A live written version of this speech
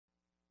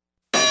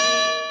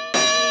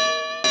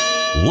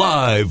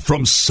Live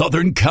from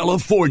Southern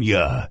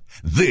California,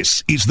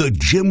 this is the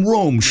Jim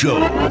Rome Show.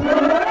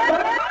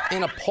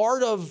 In a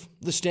part of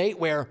the state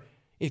where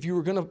if you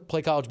were going to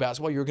play college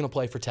basketball, you were going to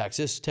play for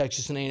Texas.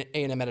 Texas and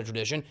A&M had a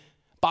tradition.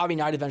 Bobby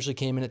Knight eventually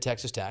came in at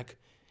Texas Tech.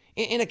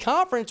 In a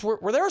conference where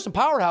there were some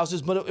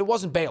powerhouses, but it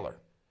wasn't Baylor.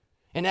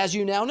 And as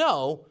you now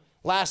know,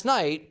 last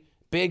night,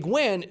 big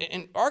win.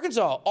 In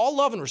Arkansas, all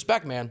love and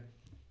respect, man.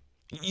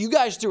 You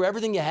guys threw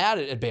everything you had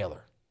at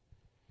Baylor.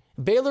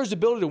 Baylor's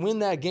ability to win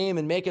that game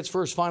and make its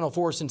first Final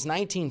Four since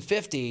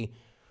 1950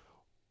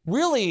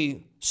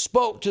 really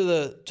spoke to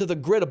the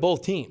grit of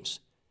both teams.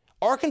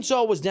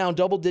 Arkansas was down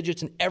double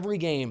digits in every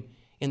game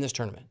in this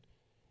tournament.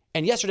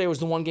 And yesterday was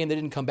the one game they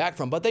didn't come back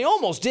from, but they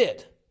almost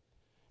did.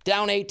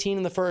 Down 18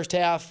 in the first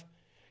half,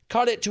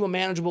 cut it to a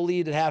manageable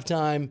lead at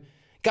halftime,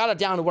 got it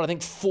down to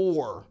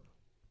 4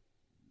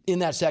 in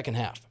that second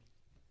half.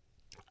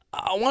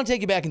 I want to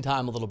take you back in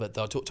time a little bit,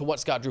 though, to what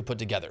Scott Drew put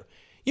together.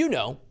 You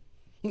know,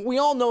 we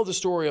all know the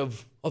story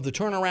of the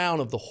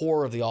turnaround, of the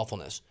horror, of the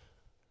awfulness.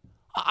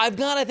 I've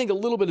got, I think, a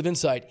little bit of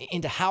insight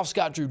into how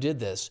Scott Drew did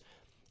this,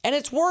 and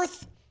I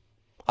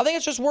think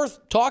it's just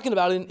worth talking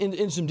about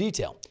in some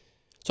detail.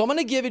 So I'm going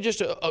to give you just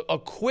a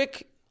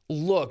quick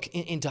look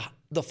into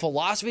the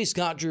philosophy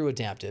Scott Drew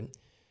adapted,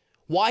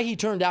 why he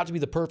turned out to be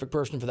the perfect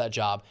person for that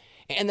job.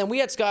 And then we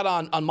had Scott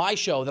on my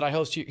show that I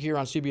host here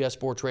on CBS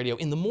Sports Radio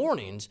in the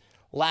mornings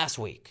last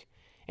week,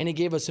 and he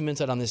gave us some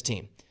insight on this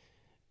team.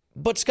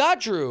 But Scott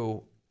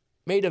Drew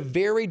made a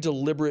very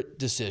deliberate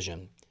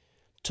decision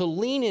to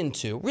lean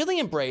into, really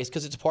embrace,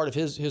 because it's part of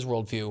his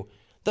worldview,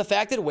 the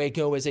fact that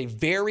Waco is a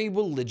very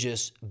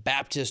religious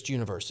Baptist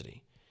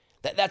university.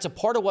 That's a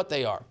part of what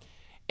they are.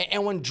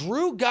 And when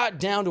Drew got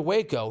down to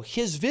Waco,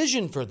 his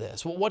vision for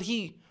this, what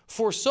he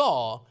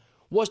foresaw,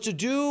 was to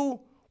do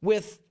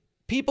with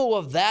people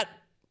of that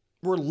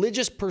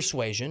religious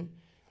persuasion,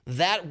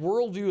 that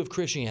worldview of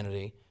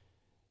Christianity,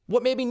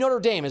 what maybe Notre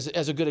Dame,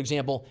 as a good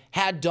example,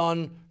 had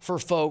done for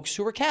folks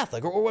who were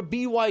Catholic, or what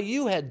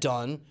BYU had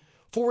done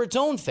for its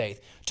own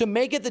faith, to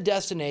make it the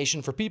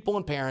destination for people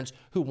and parents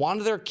who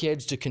wanted their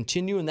kids to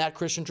continue in that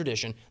Christian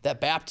tradition, that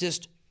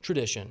Baptist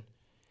tradition,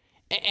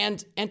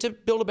 and to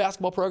build a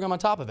basketball program on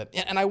top of it.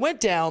 And I went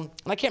down,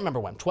 and I can't remember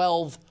when,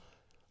 12,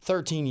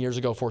 13 years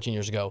ago, 14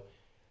 years ago,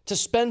 to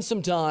spend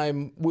some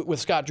time with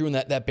Scott Drew in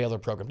that Baylor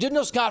program. Didn't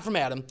know Scott from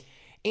Adam.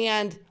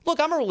 And look,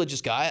 I'm a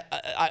religious guy.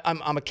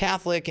 I'm a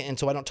Catholic, and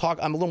so I don't talk.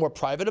 I'm a little more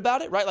private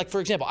about it, right? Like, for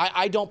example,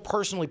 I don't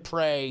personally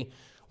pray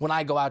when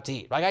I go out to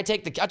eat. Like, I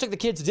took the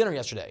kids to dinner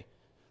yesterday.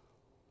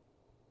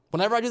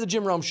 Whenever I do the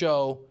Jim Rome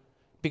Show,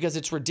 because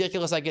it's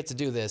ridiculous I get to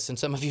do this, and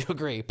some of you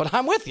agree, but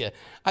I'm with you.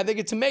 I think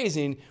it's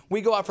amazing.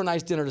 We go out for a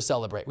nice dinner to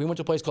celebrate. We went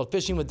to a place called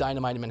Fishing with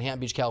Dynamite in Manhattan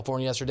Beach,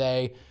 California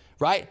yesterday,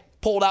 right?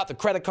 Pulled out the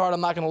credit card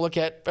I'm not going to look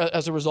at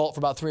as a result for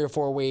about 3 or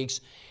 4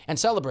 weeks and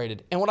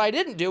celebrated. And what I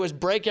didn't do is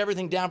break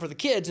everything down for the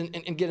kids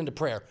and get into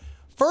prayer.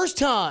 First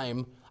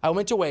time I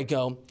went to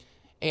Waco,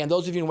 and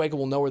those of you in Waco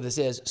will know where this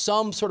is,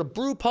 some sort of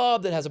brew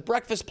pub that has a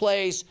breakfast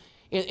place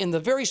in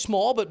the very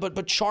small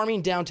but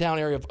charming downtown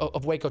area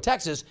of Waco,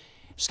 Texas.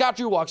 Scott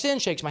Drew walks in,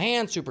 shakes my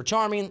hand, super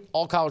charming.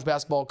 All college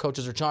basketball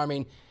coaches are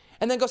charming,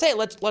 and then goes, "Hey,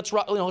 let's bless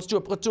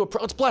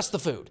the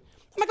food."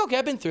 I'm like, okay,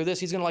 I've been through this.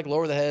 He's going to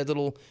lower the head,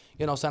 little,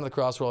 sign of the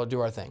cross, we'll do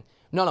our thing.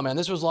 No, man,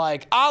 this was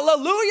like,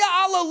 hallelujah,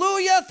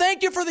 hallelujah,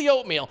 thank you for the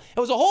oatmeal. It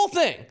was a whole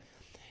thing.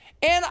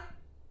 And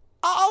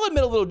I'll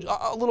admit I'm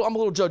a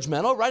little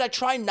judgmental, right? I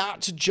try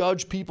not to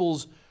judge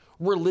people's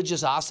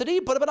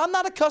religiosity, but I'm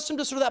not accustomed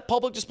to sort of that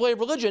public display of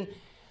religion.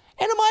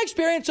 And in my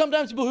experience,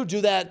 sometimes people who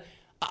do that,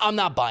 I'm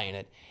not buying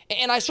it.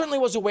 And I certainly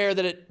was aware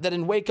that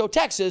in Waco,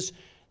 Texas,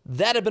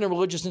 that had been a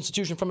religious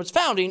institution from its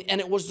founding, and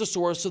it was the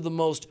source of the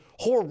most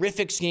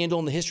horrific scandal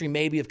in the history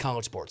maybe of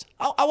college sports.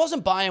 I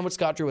wasn't buying what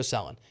Scott Drew was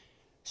selling.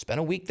 Spent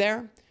a week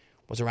there,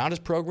 was around his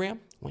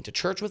program, went to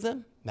church with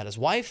him, met his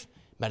wife,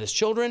 met his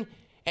children,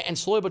 and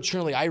slowly but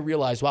surely I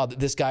realized, wow,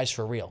 this guy's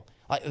for real.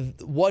 Like,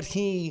 what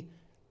he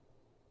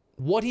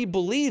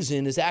believes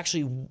in is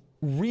actually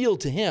real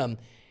to him,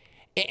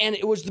 and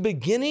it was the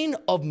beginning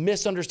of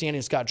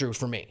misunderstanding Scott Drew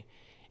for me.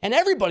 And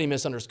everybody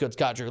misunderstood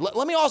Scott Drew.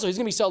 Let me also, he's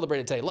going to be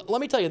celebrated today.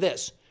 Let me tell you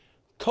this.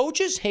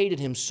 Coaches hated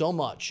him so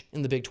much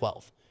in the Big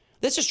 12.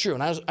 This is true,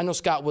 and I know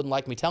Scott wouldn't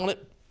like me telling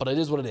it, but it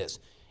is what it is.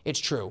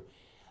 It's true.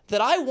 That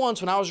I once,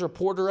 when I was a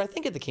reporter, I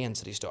think at the Kansas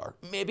City Star,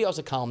 maybe I was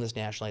a columnist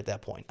nationally at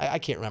that point. I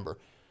can't remember.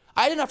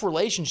 I had enough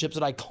relationships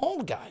that I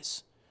called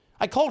guys.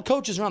 I called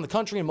coaches around the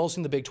country and mostly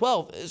in the Big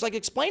 12. It's like,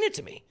 explain it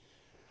to me.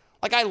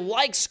 Like, I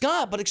like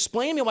Scott, but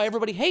explain to me why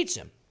everybody hates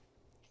him.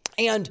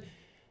 And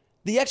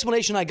the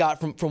explanation I got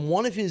from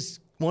one of his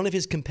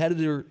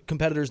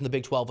competitors in the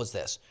Big 12 was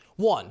this.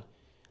 One,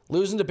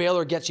 losing to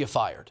Baylor gets you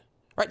fired.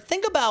 Right?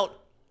 Think about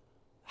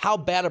how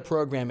bad a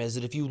program is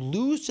that if you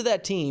lose to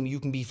that team, you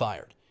can be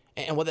fired.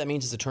 And what that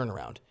means is a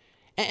turnaround.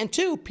 And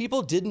two,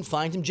 people didn't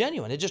find him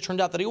genuine. It just turned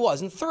out that he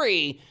was. And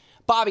three,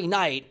 Bobby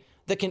Knight.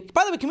 By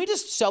the way, can we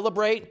just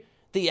celebrate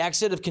the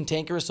exit of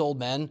cantankerous old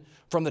men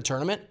from the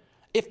tournament?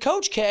 If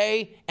Coach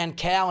K and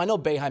Cal, I know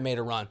Boeheim made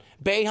a run.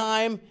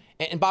 Boeheim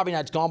and Bobby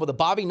Knight's gone, but the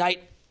Bobby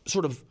Knight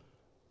sort of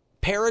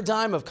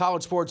paradigm of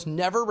college sports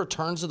never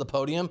returns to the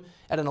podium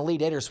at an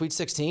Elite Eight or Sweet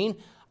 16,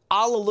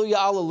 hallelujah,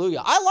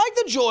 hallelujah. I like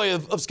the joy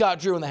of Scott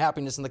Drew and the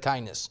happiness and the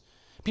kindness.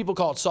 People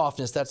call it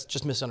softness. That's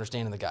just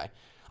misunderstanding the guy.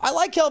 I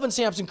like Kelvin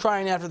Sampson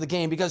crying after the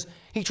game because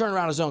he turned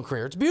around his own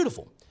career. It's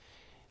beautiful.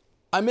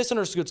 I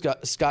misunderstood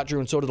Scott Drew,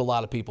 and so did a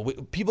lot of people.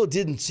 People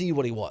didn't see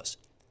what he was.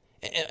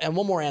 And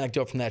one more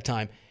anecdote from that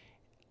time.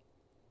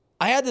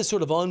 I had this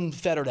sort of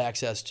unfettered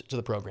access to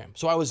the program.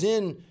 So I was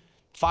in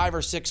 5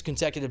 or 6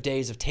 consecutive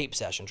days of tape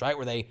sessions, right,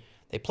 where they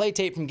play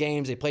tape from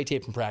games, they play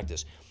tape from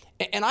practice.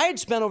 And I had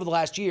spent over the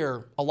last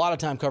year a lot of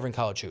time covering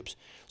college hoops.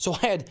 So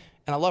and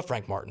I love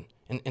Frank Martin.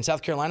 In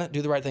South Carolina,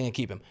 do the right thing and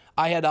keep him.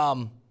 I had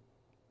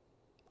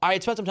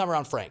spent some time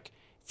around Frank.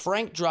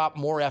 Frank dropped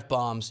more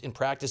F-bombs in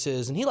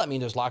practices, and he let me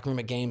into his locker room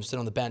at games, sit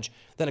on the bench,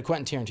 than a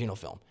Quentin Tarantino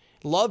film.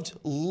 Loved,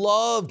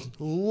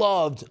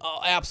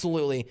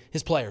 absolutely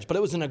his players. But it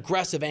was an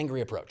aggressive,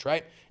 angry approach,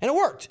 right? And it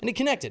worked, and he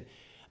connected.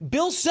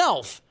 Bill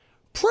Self,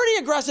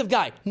 pretty aggressive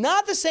guy.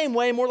 Not the same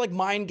way, more like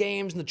mind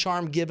games and the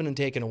charm given and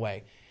taken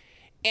away.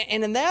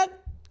 And in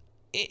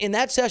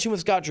that session with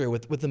Scott Drew,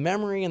 with the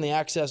memory and the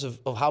access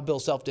of how Bill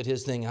Self did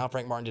his thing and how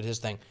Frank Martin did his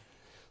thing,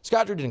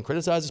 Scott Drew didn't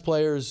criticize his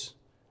players.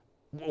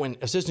 When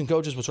assistant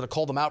coaches would sort of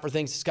call them out for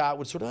things, Scott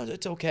would sort of,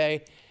 it's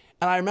okay.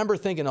 And I remember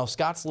thinking, oh,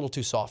 Scott's a little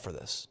too soft for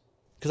this,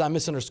 because I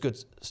misunderstood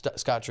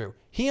Scott Drew.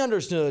 He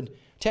understood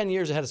 10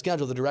 years ahead of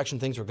schedule the direction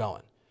things were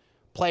going.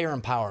 Player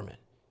empowerment.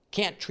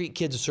 Can't treat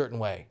kids a certain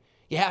way.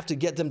 You have to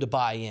get them to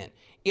buy in.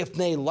 If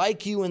they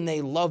like you and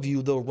they love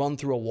you, they'll run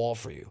through a wall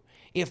for you.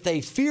 If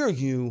they fear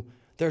you,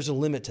 there's a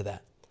limit to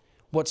that.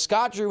 What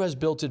Scott Drew has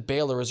built at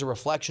Baylor is a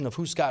reflection of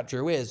who Scott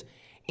Drew is.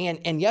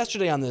 And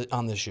yesterday on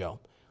this show,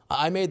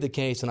 I made the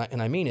case,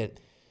 and I mean it,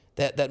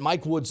 that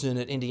Mike Woodson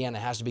at Indiana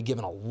has to be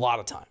given a lot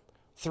of time,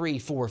 3,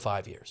 4,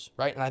 5 years,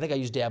 right? And I think I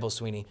used Dabo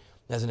Swinney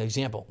as an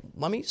example.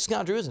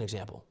 Scott Drew is an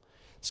example.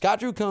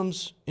 Scott Drew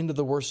comes into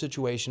the worst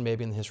situation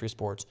maybe in the history of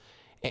sports,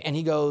 and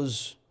he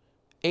goes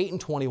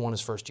 8-21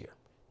 his first year.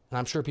 And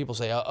I'm sure people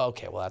say, oh,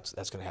 okay, well,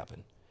 that's going to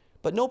happen.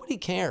 But nobody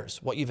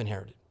cares what you've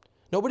inherited.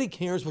 Nobody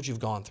cares what you've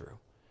gone through.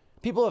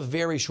 People have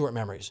very short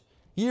memories.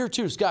 Year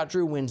 2, Scott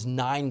Drew wins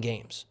 9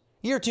 games.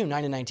 Year 2,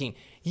 9-19.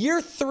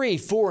 Year 3,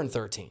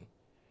 4-13.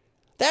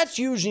 That's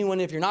usually when,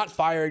 if you're not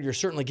fired, you're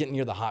certainly getting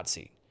near the hot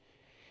seat.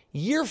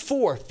 Year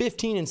 4,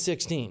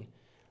 15-16.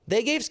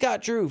 They gave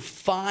Scott Drew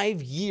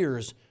 5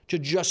 years to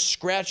just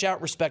scratch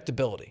out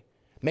respectability.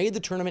 Made the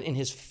tournament in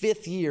his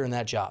 5th year in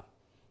that job.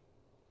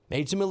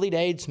 Made some Elite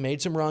Eights,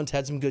 made some runs,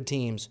 had some good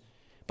teams.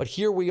 But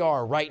here we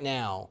are right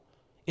now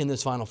in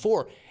this Final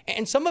Four.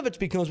 And some of it's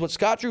because what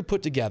Scott Drew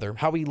put together,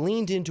 how he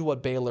leaned into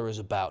what Baylor is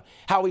about,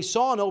 how he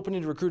saw an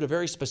opening to recruit a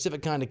very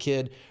specific kind of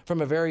kid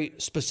from a very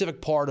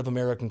specific part of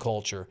American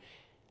culture.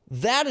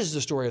 That is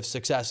the story of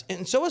success.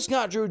 And so is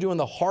Scott Drew doing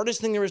the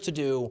hardest thing there is to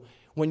do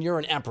when you're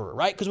an emperor,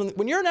 right? Because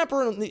when you're an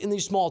emperor in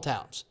these small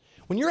towns,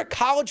 when you're a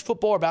college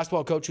football or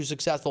basketball coach who's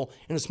successful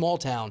in a small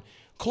town,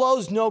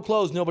 closed,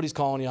 nobody's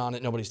calling you on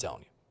it, nobody's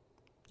telling you.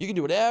 You can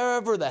do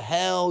whatever the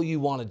hell you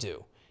want to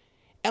do.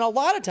 And a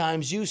lot of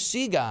times you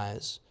see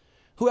guys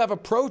who have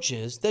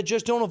approaches that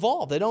just don't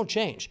evolve. They don't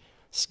change.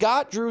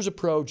 Scott Drew's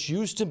approach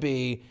used to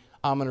be,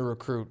 I'm going to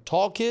recruit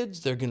tall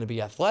kids. They're going to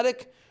be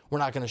athletic. We're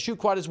not going to shoot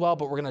quite as well,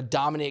 but we're going to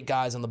dominate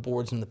guys on the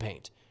boards and the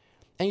paint.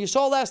 And you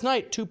saw last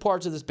night 2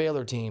 parts of this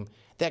Baylor team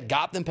that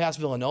got them past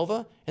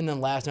Villanova, and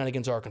then last night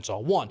against Arkansas.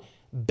 1,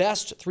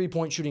 best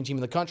 3-point shooting team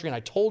in the country, and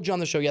I told you on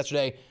the show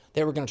yesterday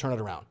they were going to turn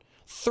it around.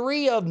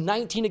 3 of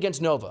 19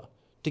 against Nova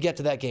to get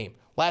to that game.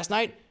 Last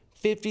night,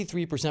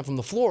 53% from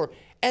the floor.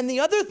 And the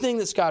other thing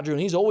that Scott Drew,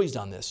 and he's always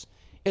done this,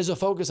 is a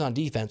focus on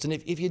defense. And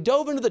if you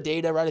dove into the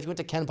data, right, if you went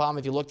to KenPom,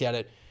 if you looked at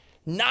it,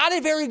 not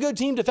a very good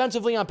team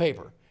defensively on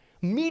paper.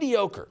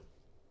 Mediocre.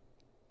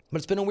 But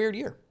it's been a weird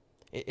year.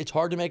 It's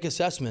hard to make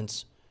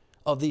assessments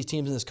of these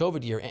teams in this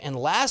COVID year. And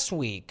last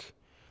week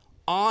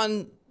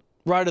on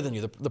Brighter Than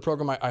You, the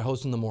program I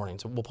host in the morning,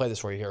 so we'll play this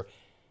for you here,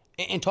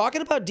 and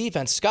talking about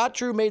defense, Scott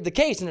Drew made the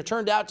case, and it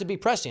turned out to be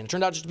prescient. It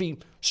turned out just to be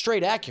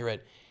straight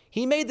accurate.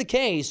 He made the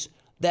case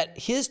that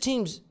his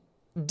team's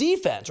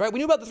defense, right? We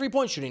knew about the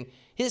 3-point shooting.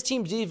 His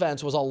team's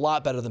defense was a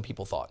lot better than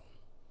people thought.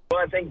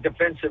 Well, I think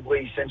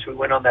defensively, since we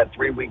went on that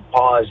 3-week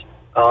pause,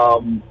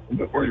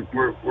 we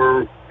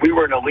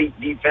were an elite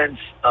defense,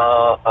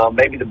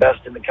 maybe the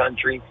best in the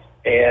country.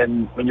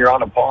 And when you're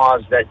on a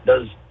pause, a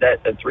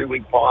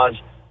 3-week pause,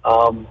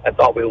 I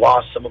thought we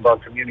lost some of our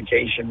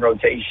communication,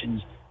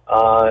 rotations,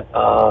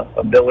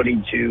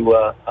 ability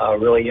to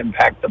really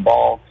impact the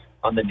ball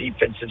on the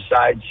defensive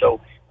side.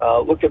 So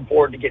looking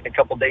forward to getting a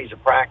couple days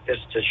of practice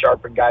to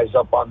sharpen guys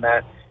up on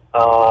that.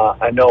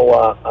 I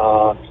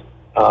know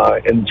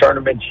in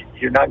tournaments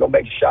you're not going to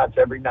make shots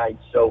every night,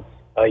 so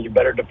you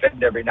better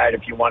defend every night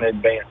if you want to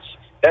advance.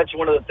 That's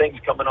one of the things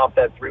coming off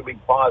that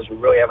 3-week pause. We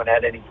really haven't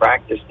had any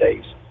practice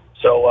days.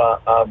 So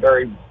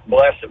very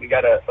blessed that we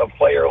got a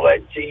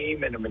player-led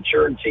team and a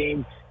mature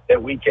team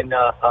that we can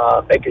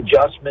make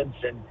adjustments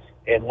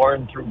and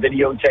learn through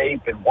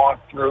videotape and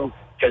walk through,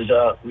 because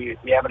we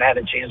haven't had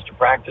a chance to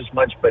practice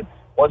much. But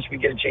once we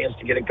get a chance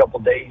to get a couple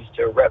days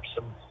to rep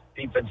some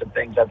defensive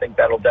things, I think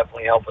that'll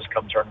definitely help us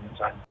come tournament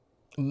time.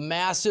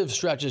 Massive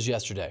stretches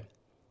yesterday.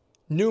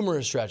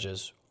 Numerous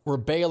stretches where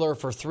Baylor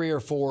for 3 or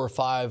 4 or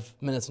 5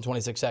 minutes and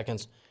 26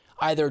 seconds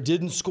either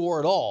didn't score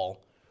at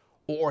all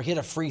or hit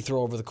a free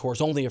throw over the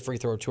course, only a free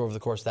throw or two over the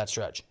course of that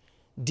stretch.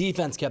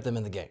 Defense kept them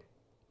in the game.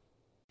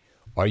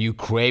 Are you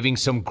craving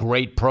some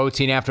great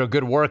protein after a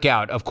good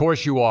workout? Of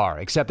course you are,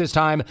 except this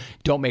time,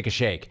 don't make a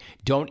shake.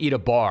 Don't eat a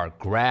bar.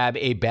 Grab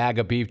a bag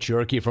of beef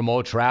jerky from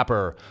Old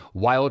Trapper.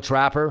 Why Old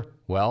Trapper?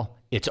 Well,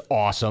 it's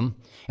awesome.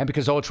 And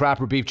because Old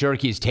Trapper beef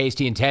jerky is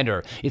tasty and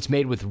tender, it's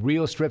made with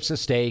real strips of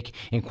steak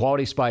and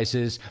quality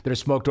spices that are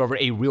smoked over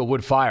a real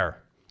wood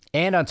fire.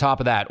 And on top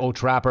of that, Old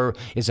Trapper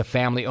is a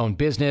family-owned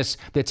business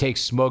that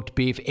takes smoked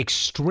beef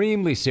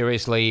extremely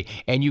seriously,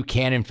 and you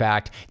can, in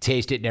fact,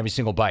 taste it in every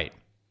single bite.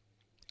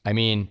 I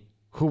mean,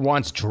 who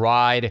wants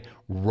dried,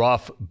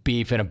 rough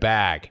beef in a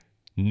bag?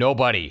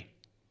 Nobody.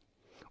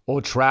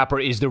 Old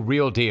Trapper is the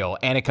real deal,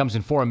 and it comes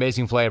in 4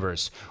 amazing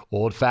flavors: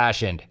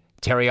 old-fashioned,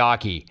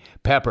 teriyaki,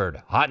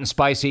 peppered, hot and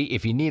spicy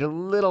if you need a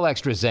little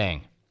extra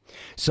zing.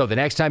 So the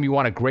next time you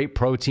want a great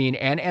protein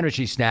and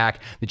energy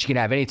snack that you can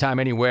have anytime,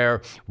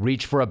 anywhere,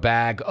 reach for a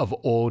bag of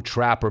Old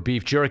Trapper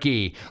beef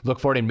jerky. Look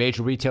for it in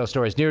major retail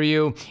stores near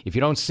you. If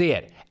you don't see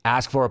it,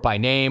 ask for it by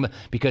name,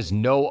 because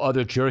no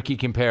other jerky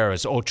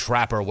compares. Old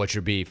Trapper, what's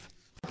your beef?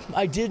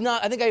 I did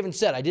not, I think I even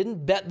said, I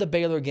didn't bet the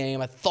Baylor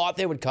game. I thought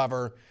they would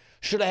cover.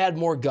 Should have had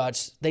more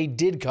guts. They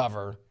did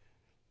cover.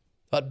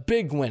 A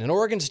big win. And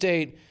Oregon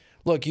State,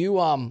 look,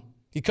 you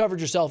covered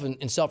yourself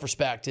in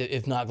self-respect,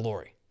 if not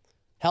glory.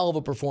 Hell of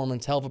a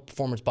performance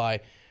by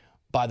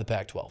the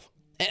Pac-12.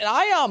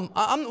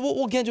 And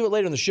we'll get into it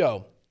later in the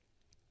show.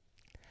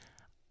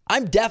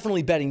 I'm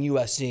definitely betting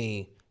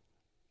USC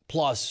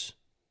plus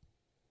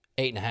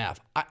 8.5.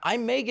 I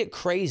may get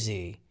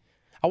crazy.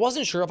 I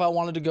wasn't sure if I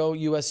wanted to go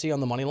USC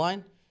on the money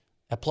line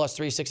at plus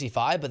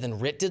 365, but then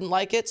Rit didn't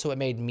like it, so it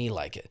made me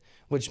like it.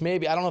 Which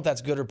maybe, I don't know if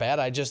that's good or bad.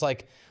 I just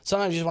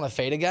sometimes you just want to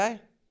fade a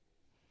guy.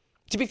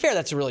 To be fair,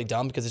 that's really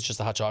dumb because it's just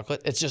a hot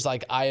chocolate. It's just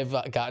like I have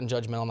gotten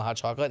judgmental on the hot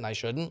chocolate, and I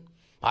shouldn't.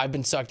 I've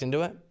been sucked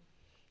into it.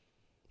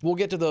 We'll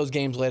get to those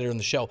games later in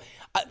the show.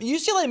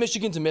 UCLA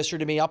Michigan's a mystery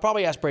to me. I'll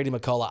probably ask Brady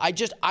McCullough.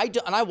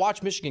 I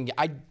watch Michigan.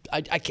 I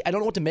don't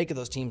know what to make of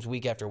those teams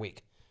week after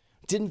week.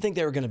 Didn't think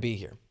they were going to be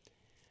here.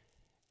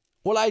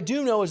 What I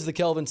do know is the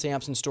Kelvin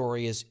Sampson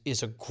story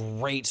is a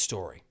great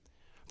story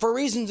for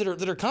reasons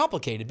that are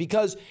complicated.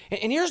 Because,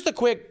 and here's the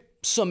quick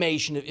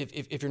summation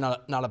if you're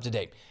not up to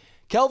date.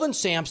 Kelvin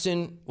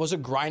Sampson was a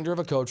grinder of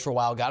a coach for a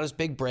while, got his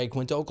big break,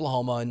 went to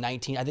Oklahoma in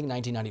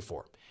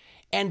 1994,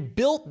 and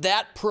built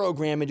that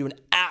program into an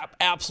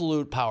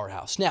absolute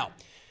powerhouse. Now,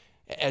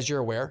 as you're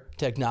aware,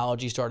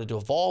 technology started to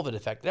evolve. It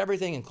affected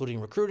everything,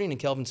 including recruiting, and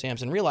Kelvin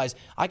Sampson realized,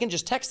 I can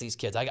just text these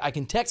kids. I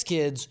can text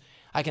kids.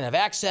 I can have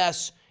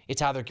access. It's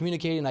how they're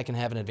communicating. I can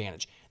have an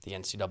advantage. The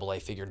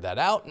NCAA figured that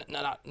out,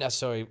 not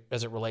necessarily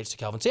as it relates to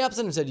Kelvin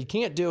Sampson, and said, you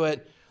can't do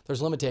it.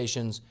 There's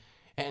limitations.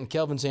 And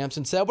Kelvin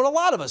Sampson said what a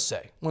lot of us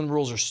say when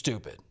rules are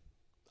stupid.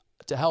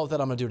 To hell with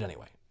it, I'm going to do it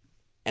anyway.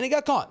 And he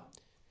got caught.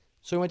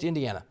 So he went to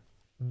Indiana.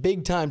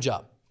 Big time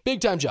job.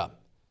 And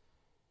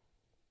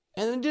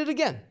then did it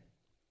again.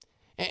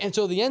 And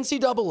so the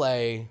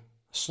NCAA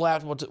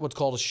slapped what's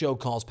called a show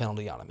cause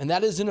penalty on him. And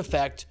that is, in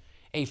effect,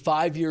 a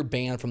 5-year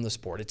ban from the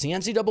sport. It's the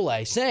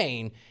NCAA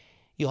saying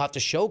you'll have to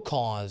show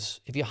cause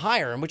if you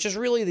hire him, which is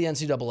really the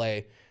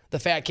NCAA, the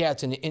fat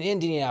cats in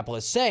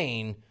Indianapolis,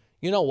 saying,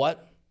 you know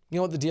what? You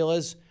know what the deal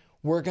is?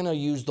 We're going to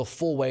use the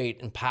full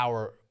weight and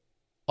power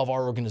of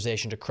our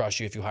organization to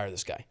crush you if you hire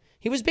this guy.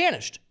 He was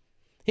banished.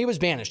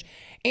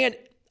 And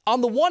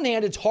on the one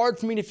hand, it's hard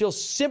for me to feel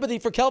sympathy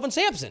for Kelvin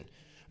Sampson.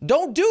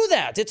 Don't do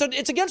that.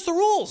 It's against the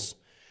rules.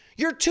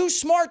 You're too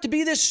smart to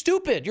be this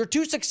stupid. You're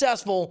too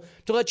successful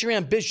to let your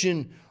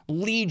ambition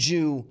lead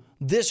you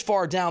this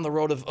far down the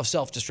road of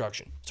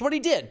self-destruction. That's what he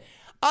did.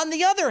 On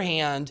the other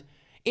hand,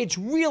 it's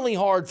really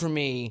hard for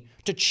me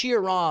to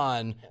cheer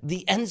on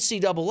the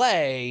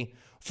NCAA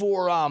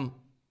for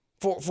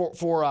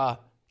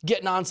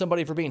getting on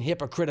somebody for being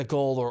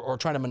hypocritical or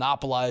trying to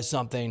monopolize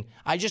something.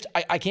 I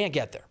can't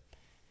get there.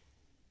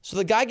 So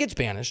the guy gets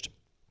banished.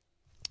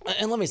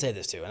 And let me say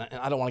this too, and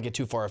I don't want to get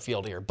too far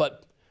afield here,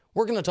 but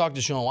we're going to talk to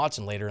Deshaun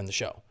Watson later in the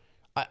show.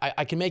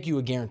 I can make you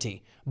a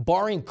guarantee,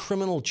 barring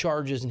criminal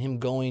charges and him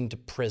going to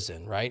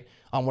prison, right,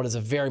 on what is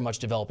a very much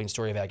developing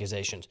story of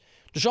accusations,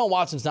 Deshaun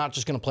Watson's not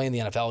just going to play in the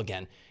NFL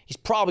again. He's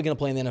probably going to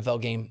play in the NFL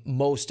game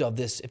most of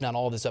this, if not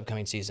all of this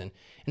upcoming season,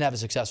 and have a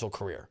successful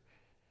career.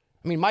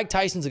 I mean, Mike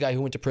Tyson's a guy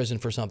who went to prison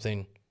for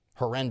something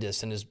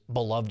horrendous and is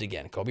beloved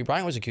again. Kobe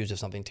Bryant was accused of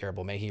something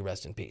terrible. May he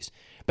rest in peace.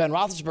 Ben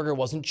Roethlisberger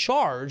wasn't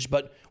charged,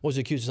 but was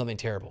accused of something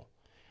terrible.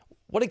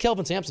 What did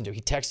Kelvin Sampson do? He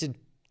texted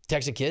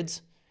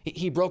kids?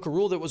 He broke a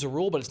rule that was a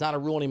rule, but it's not a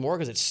rule anymore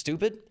because it's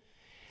stupid?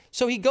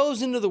 So he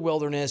goes into the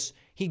wilderness.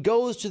 He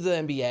goes to the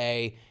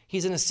NBA.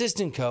 He's an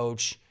assistant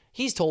coach.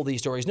 He's told these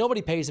stories.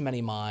 Nobody pays him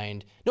any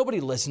mind. Nobody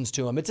listens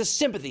to him. It's a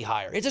sympathy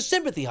hire. Ends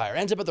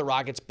up at the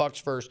Rockets. Bucks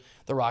first,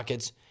 the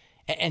Rockets.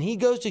 And he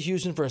goes to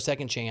Houston for a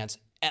second chance.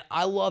 And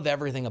I love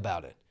everything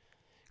about it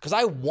because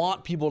I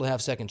want people to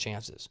have second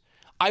chances.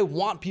 I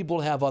want people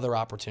to have other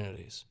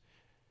opportunities.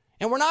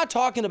 And we're not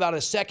talking about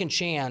a second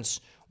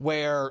chance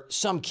where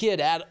some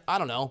kid at, I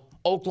don't know,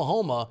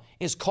 Oklahoma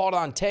is caught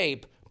on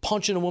tape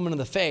punching a woman in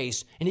the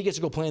face and he gets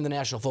to go play in the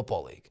National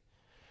Football League.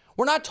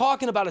 We're not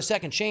talking about a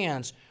second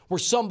chance where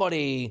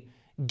somebody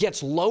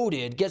gets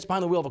loaded, gets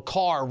behind the wheel of a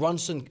car,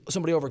 runs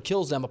somebody over,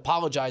 kills them,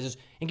 apologizes,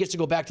 and gets to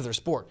go back to their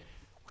sport.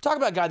 We're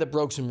talking about a guy that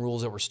broke some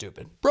rules that were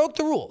stupid. Broke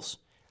the rules.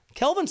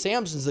 Kelvin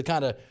Sampson's the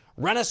kind of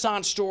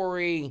Renaissance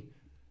story,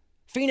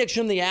 Phoenix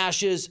from the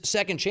ashes,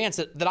 second chance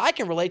that I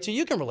can relate to,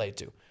 you can relate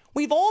to.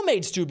 We've all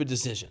made stupid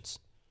decisions.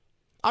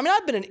 I mean,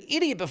 I've been an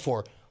idiot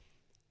before.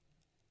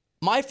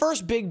 My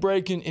first big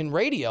break in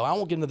radio, I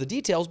won't get into the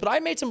details, but I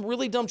made some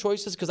really dumb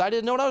choices because I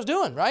didn't know what I was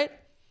doing, right?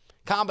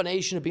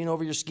 Combination of being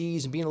over your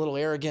skis and being a little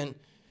arrogant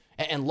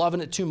and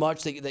loving it too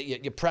much that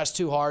you press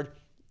too hard.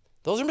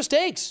 Those are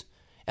mistakes.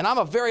 And I'm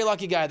a very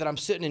lucky guy that I'm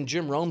sitting in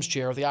Jim Rome's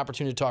chair with the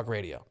opportunity to talk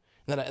radio,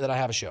 that I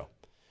have a show.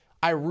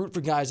 I root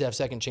for guys that have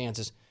second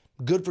chances.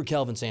 Good for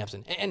Kelvin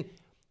Sampson. And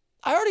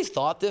I already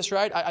thought this,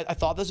 right? I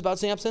thought this about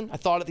Sampson. I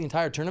thought it the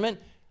entire tournament,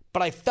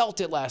 but I felt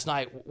it last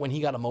night when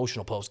he got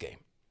emotional post-game.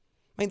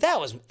 I mean, that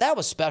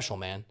was special,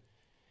 man.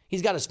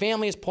 He's got his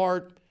family as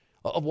part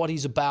of what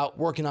he's about,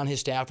 working on his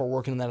staff or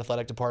working in that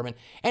athletic department.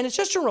 And it's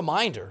just a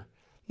reminder,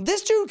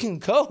 this dude can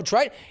coach,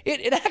 right?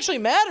 It actually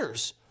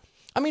matters.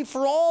 I mean,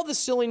 for all the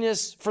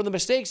silliness, for the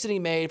mistakes that he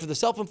made, for the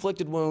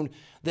self-inflicted wound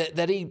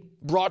that he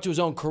brought to his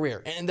own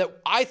career, and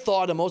that I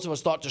thought and most of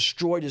us thought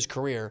destroyed his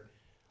career,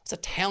 he's a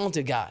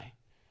talented guy.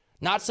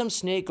 Not some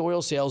snake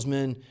oil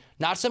salesman,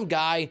 not some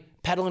guy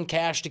peddling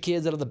cash to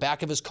kids out of the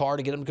back of his car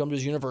to get them to come to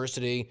his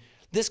university.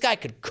 This guy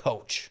could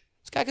coach.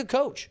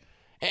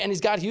 And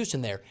he's got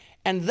Houston there.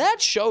 And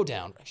that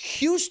showdown,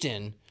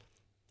 Houston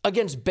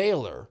against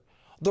Baylor,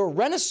 the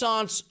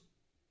renaissance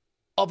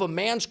of a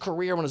man's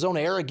career when his own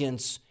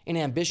arrogance and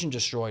ambition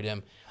destroyed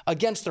him,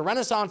 against the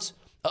renaissance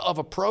of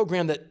a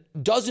program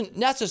that doesn't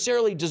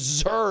necessarily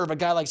deserve a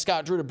guy like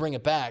Scott Drew to bring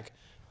it back,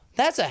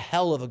 that's a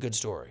hell of a good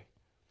story.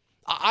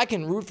 I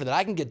can root for that.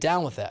 I can get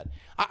down with that.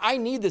 I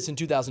need this in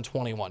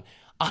 2021.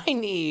 I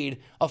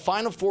need a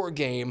Final Four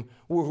game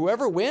where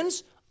whoever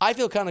wins, I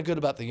feel kind of good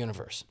about the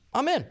universe.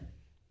 I'm in.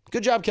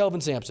 Good job,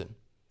 Kelvin Sampson.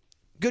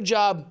 Good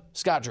job,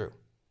 Scott Drew.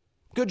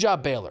 Good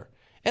job, Baylor.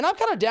 And I'm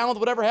kind of down with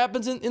whatever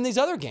happens in these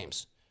other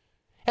games.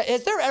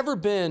 Has there ever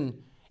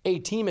been a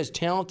team as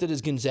talented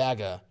as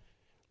Gonzaga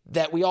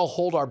that we all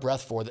hold our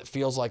breath for that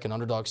feels like an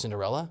underdog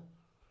Cinderella?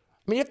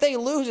 I mean, if they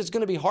lose, it's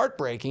going to be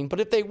heartbreaking, but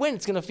if they win,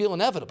 it's going to feel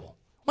inevitable.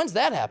 When's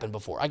that happened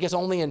before? I guess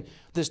only in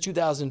this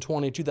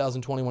 2020,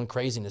 2021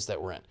 craziness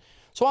that we're in.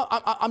 So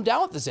I'm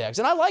down with the Zags,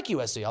 and I like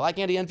USC. I like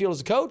Andy Enfield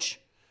as a coach.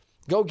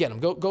 Go get him.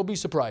 Go be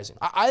surprising.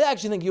 I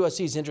actually think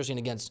USC is interesting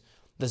against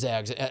the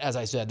Zags, as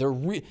I said.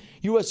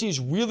 USC is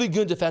really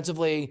good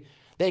defensively.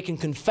 They can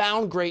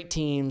confound great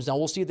teams. Now,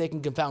 we'll see if they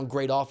can confound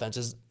great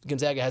offenses.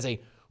 Gonzaga has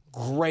a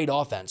great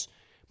offense.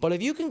 But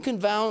if you can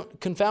confound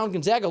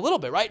Gonzaga a little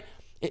bit, right?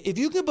 If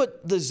you can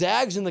put the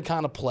Zags in the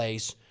kind of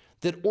place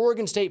that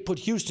Oregon State put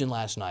Houston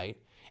last night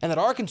and that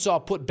Arkansas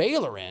put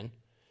Baylor in,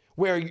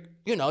 where,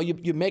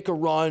 you make a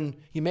run,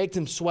 you make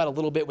them sweat a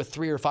little bit with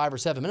 3 or 5 or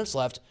 7 minutes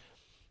left,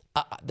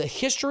 the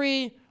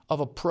history of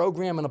a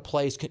program and a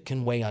place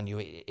can weigh on you.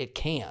 It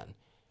can.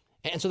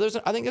 And so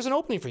I think there's an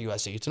opening for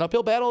USC. It's an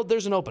uphill battle.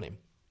 There's an opening.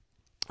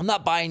 I'm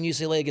not buying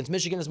UCLA against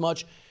Michigan as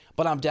much,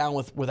 but I'm down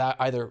with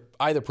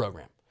either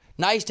program.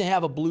 Nice to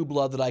have a blue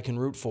blood that I can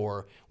root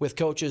for with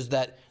coaches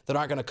that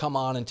aren't going to come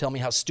on and tell me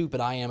how stupid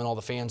I am and all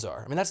the fans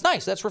are. I mean, that's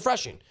nice. That's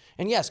refreshing.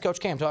 And yes, Coach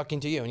K, I'm talking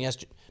to you. And yes,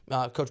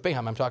 Coach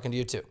Boeheim, I'm talking to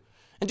you too.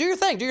 And do your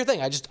thing.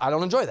 I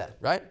don't enjoy that,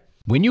 right?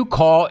 When you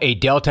call a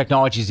Dell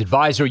Technologies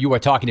advisor, you are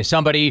talking to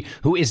somebody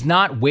who is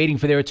not waiting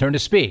for their turn to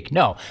speak.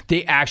 No,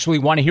 they actually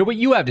want to hear what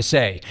you have to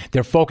say.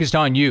 They're focused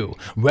on you,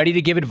 ready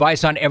to give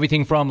advice on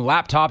everything from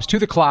laptops to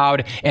the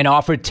cloud, and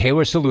offer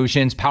tailored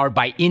solutions powered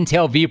by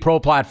Intel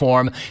vPro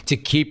platform to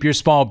keep your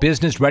small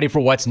business ready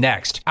for what's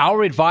next.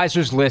 Our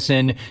advisors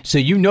listen, so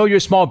you know your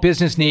small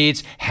business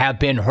needs have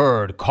been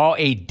heard. Call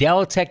a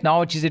Dell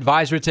Technologies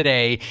advisor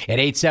today at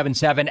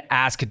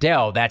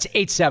 877-ASK-DELL. That's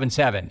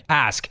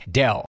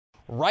 877-ASK-DELL.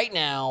 Right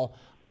now,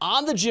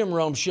 on the Jim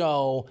Rome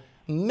Show,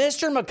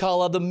 Mr.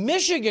 McCullough, the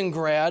Michigan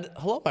grad.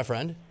 Hello, my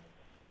friend.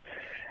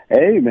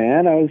 Hey,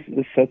 man. I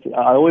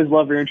always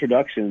love your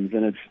introductions,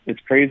 and it's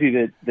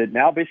crazy that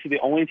now basically the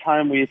only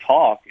time we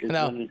talk is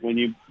when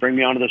you bring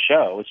me onto the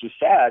show, which is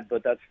sad,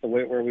 but that's the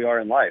way where we are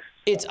in life.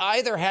 So. It's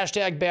either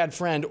 #bad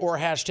friend or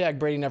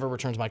 #Brady never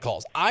returns my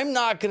calls. I'm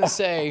not going to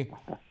say.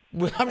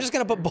 I'm just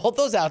going to put both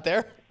those out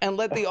there and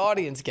let the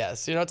audience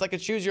guess. It's like a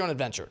choose your own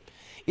adventure.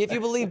 If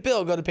you believe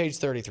Bill, go to page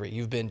 33.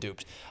 You've been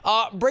duped.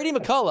 Brady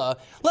McCullough,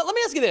 let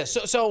me ask you this.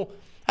 So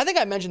I think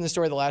I mentioned this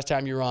story the last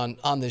time you were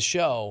on this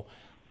show.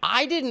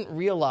 I didn't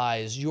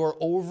realize your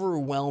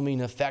overwhelming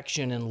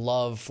affection and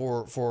love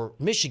for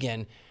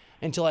Michigan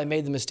until I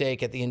made the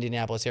mistake at the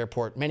Indianapolis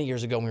airport many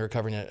years ago when we were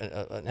covering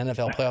an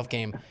NFL playoff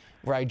game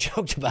where I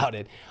joked about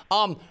it.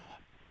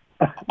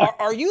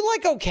 Are you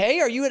like okay?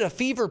 Are you at a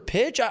fever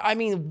pitch? I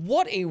mean,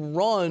 what a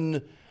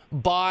run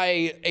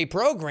by a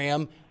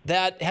program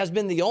that has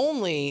been the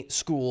only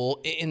school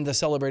in the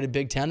celebrated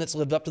Big Ten that's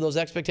lived up to those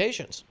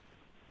expectations.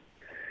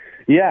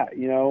 Yeah,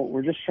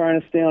 we're just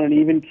trying to stay on an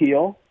even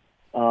keel.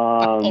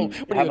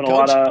 Having a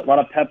lot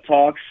of pep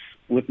talks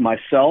with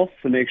myself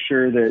to make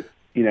sure that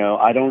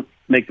I don't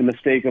make the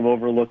mistake of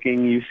overlooking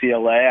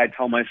UCLA. I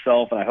tell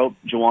myself, and I hope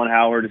Juwan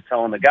Howard is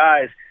telling the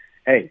guys,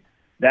 hey,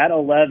 that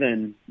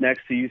 11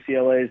 next to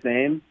UCLA's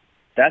name,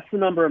 that's the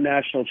number of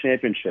national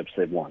championships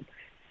they've won.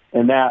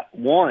 And that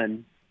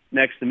 1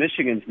 next to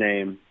Michigan's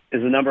name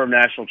is the number of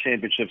national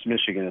championships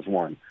Michigan has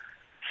won.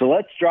 So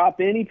let's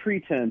drop any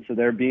pretense of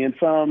there being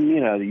some,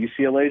 the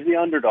UCLA's the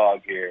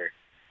underdog here.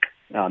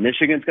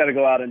 Michigan's got to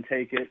go out and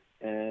take it.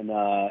 And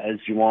as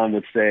Juwan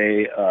would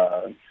say,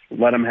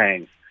 let them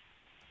hang.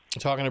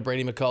 Talking to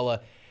Brady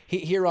McCullough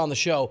here on the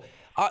show.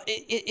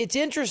 It's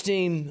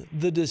interesting,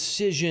 the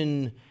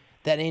decision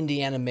that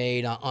Indiana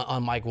made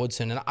on Mike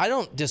Woodson. And I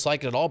don't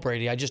dislike it at all,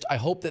 Brady. I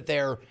hope that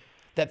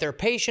they're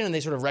patient and they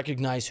sort of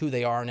recognize who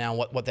they are now,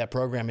 what that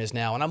program is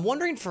now. And I'm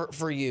wondering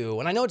for you,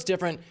 and I know it's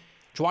different.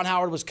 Juwan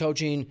Howard was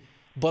coaching,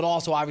 but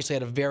also obviously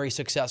had a very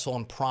successful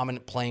and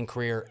prominent playing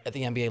career at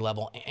the NBA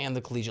level and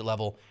the collegiate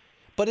level.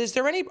 But are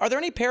there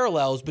any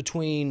parallels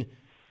between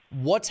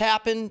what's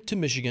happened to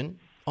Michigan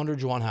under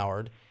Juwan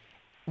Howard,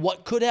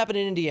 what could happen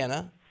in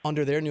Indiana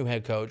under their new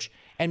head coach,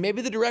 and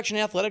maybe the direction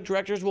athletic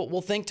directors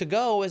will think to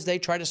go as they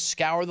try to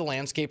scour the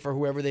landscape for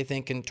whoever they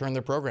think can turn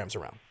their programs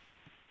around?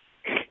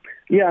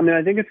 Yeah,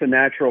 I think it's a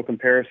natural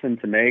comparison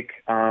to make.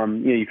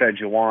 You've had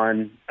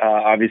Juwan,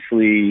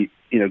 obviously,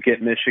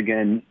 get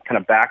Michigan kind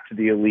of back to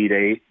the Elite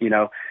Eight.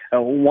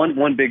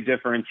 One big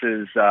difference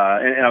is,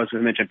 and I was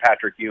going to mention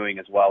Patrick Ewing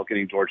as well,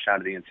 getting Georgetown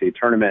to the NCAA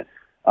tournament.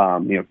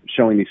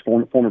 Showing these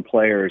former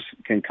players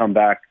can come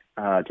back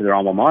to their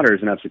alma maters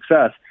and have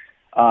success.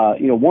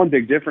 One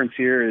big difference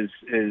here is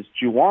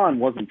Juwan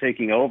wasn't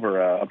taking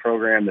over a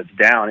program that's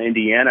down.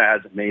 Indiana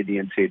hasn't made the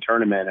NCAA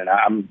tournament, and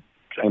I'm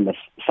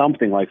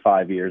something like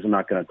 5 years. I'm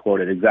not going to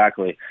quote it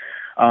exactly.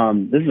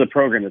 This is a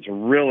program that's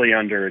really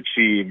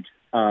underachieved.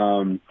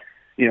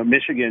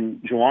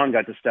 Michigan, Juwan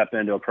got to step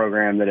into a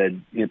program that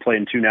had played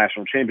in 2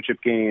 national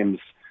championship games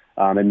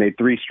and made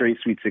 3 straight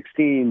Sweet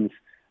 16s,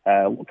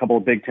 a couple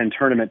of Big Ten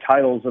tournament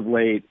titles of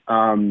late.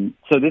 So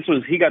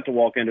he got to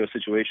walk into a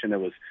situation that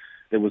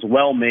was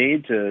well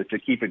made to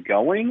keep it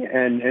going.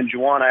 And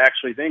Juwan, I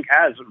actually think,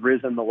 has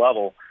risen the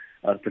level,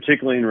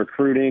 particularly in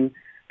recruiting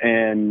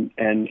and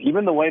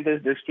even the way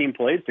that this team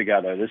plays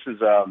together. This is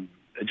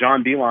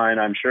John Beilein,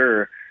 I'm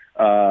sure,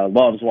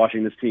 loves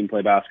watching this team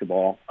play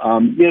basketball.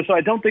 So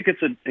I don't think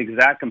it's an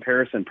exact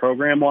comparison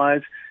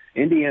program-wise.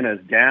 Indiana's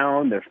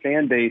down. Their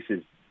fan base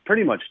is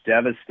pretty much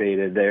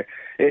devastated.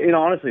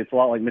 Honestly, it's a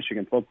lot like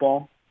Michigan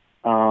football,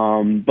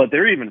 but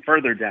they're even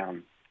further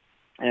down.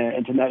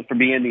 And to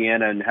be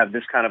Indiana and have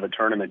this kind of a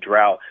tournament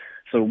drought.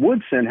 So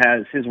Woodson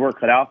has his work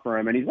cut out for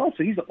him, and he's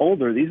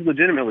older. He's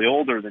legitimately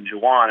older than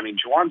Juwan.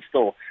 Juwan's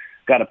still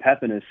got a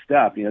pep in his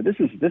step. This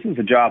is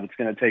a job that's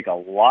going to take a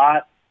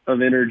lot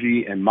of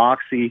energy and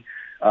moxie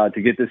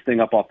to get this thing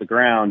up off the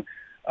ground.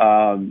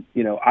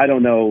 I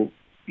don't know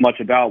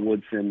much about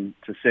Woodson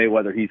to say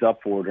whether he's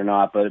up for it or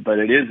not, but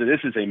this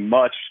is a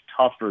much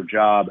tougher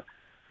job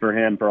for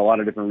him for a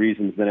lot of different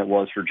reasons than it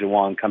was for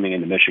Juwan coming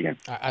into Michigan.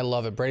 I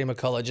love it. Brady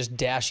McCullough just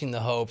dashing the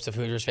hopes of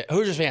Hoosiers fans.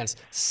 Hoosiers fans,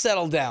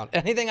 settle down.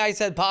 Anything I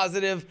said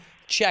positive,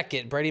 check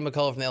it. Brady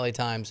McCullough from the LA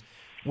Times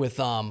with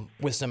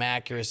some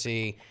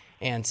accuracy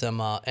and some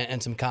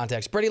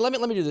context. Brady, let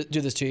me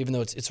do this to you, even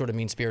though it's sort of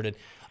mean-spirited.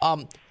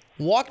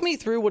 Walk me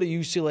through what a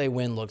UCLA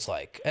win looks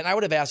like. And I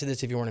would have asked you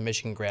this if you weren't a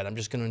Michigan grad. I'm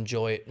just going to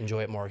enjoy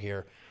it more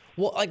here.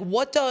 Well,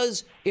 what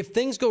does, if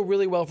things go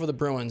really well for the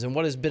Bruins and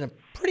what has been a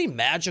pretty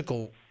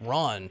magical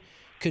run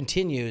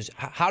continues,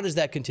 how does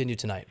that continue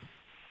tonight?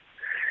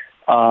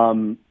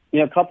 A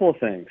couple of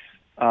things.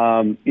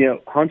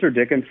 Hunter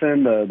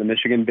Dickinson, the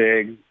Michigan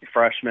big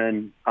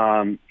freshman,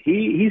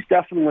 he's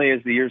definitely,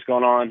 as the year's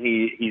gone on,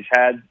 he's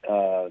had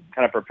kind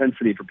of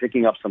propensity for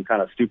picking up some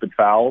kind of stupid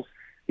fouls.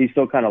 He's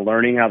still kind of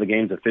learning how the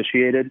game's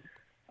officiated.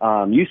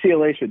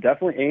 UCLA should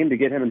definitely aim to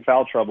get him in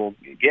foul trouble,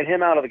 get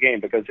him out of the game,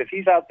 because if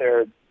he's out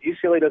there,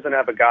 UCLA doesn't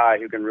have a guy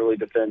who can really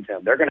defend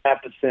him. They're going to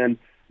have to send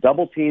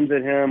double teams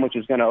at him, which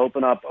is going to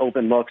open up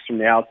open looks from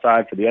the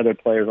outside for the other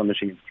players on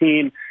Michigan's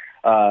team.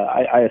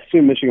 I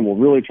assume Michigan will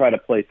really try to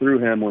play through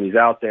him when he's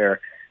out there,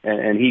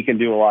 and he can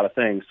do a lot of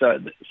things.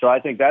 So I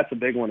think that's a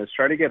big one, is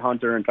try to get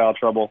Hunter in foul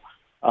trouble.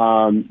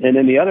 And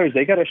then the others,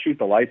 they got to shoot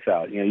the lights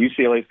out.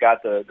 UCLA's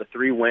got the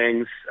 3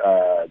 wings,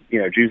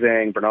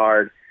 Juzang,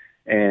 Bernard,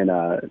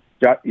 and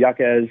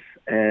Jaquez,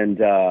 and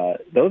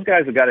those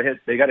guys have got to hit.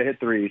 They got to hit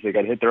threes. They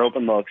got to hit their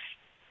open looks.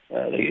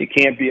 It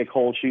can't be a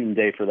cold shooting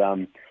day for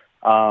them.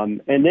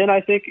 And then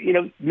I think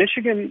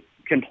Michigan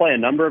can play a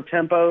number of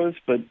tempos,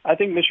 but I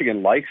think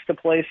Michigan likes to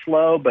play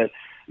slow. But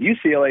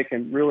UCLA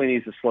really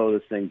needs to slow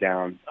this thing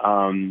down.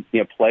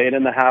 Play it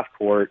in the half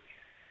court.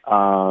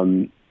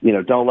 Don't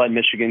let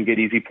Michigan get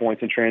easy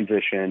points in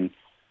transition,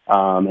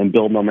 and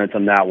build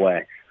momentum that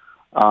way.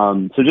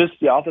 So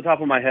just off the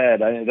top of my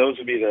head, those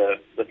would be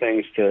the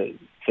things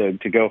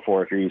to go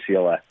for if you're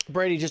UCLA.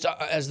 Brady, just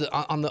as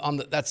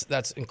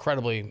that's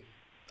incredibly,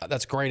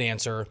 that's a great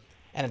answer,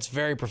 and it's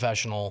very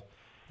professional,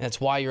 and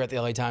it's why you're at the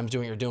LA Times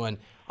doing what you're doing.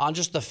 On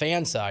just the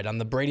fan side, on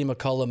the Brady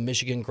McCullough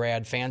Michigan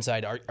grad fan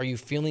side, are you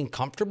feeling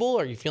comfortable?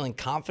 Are you feeling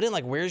confident?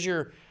 Like where's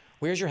your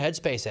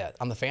headspace at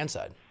on the fan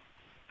side?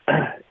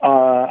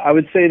 I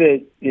would say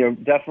that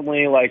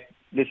definitely like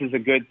this is a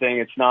good thing.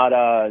 It's not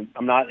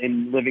I'm not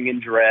living in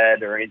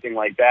dread or anything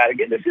like that.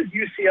 Again, this is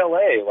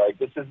UCLA. Like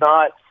this is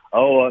not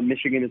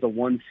Michigan is a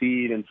 1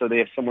 seed and so they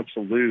have so much to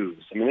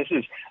lose. I mean, this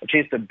is a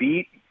chance to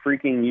beat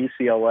freaking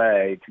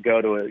UCLA to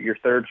go to your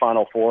third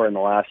Final Four in the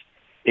last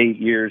 8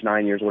 years,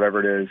 9 years, whatever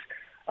it is.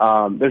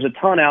 There's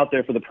a ton out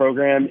there for the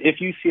program. If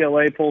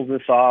UCLA pulls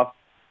this off,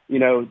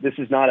 this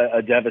is not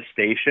a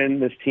devastation.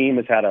 This team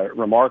has had a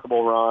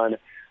remarkable run.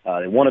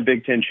 They won a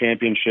Big Ten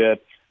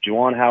championship.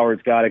 Juwan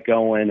Howard's got it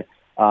going.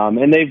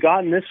 And they've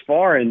gotten this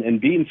far and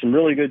beaten some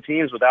really good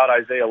teams without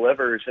Isaiah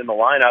Livers in the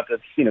lineup.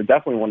 That's,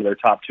 definitely one of their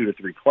top 2 to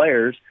 3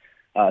 players,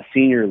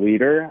 senior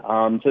leader.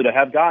 So to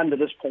have gotten to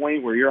this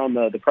point where you're on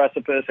the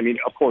precipice, I mean,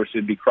 of course,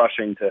 it'd be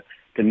crushing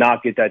to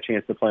not get that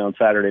chance to play on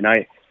Saturday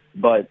night.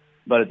 But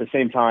at the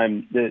same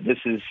time, this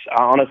is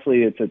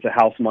honestly, it's a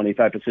house money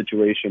type of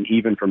situation,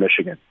 even for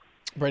Michigan.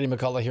 Brady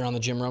McCullough here on the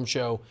Jim Rome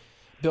Show.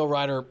 Bill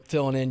Ryder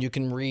filling in. You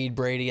can read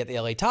Brady at the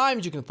LA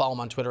Times. You can follow him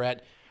on Twitter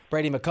at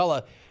Brady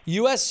McCullough.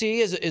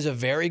 USC is a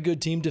very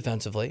good team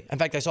defensively. In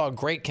fact, I saw a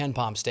great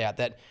KenPom stat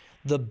that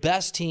the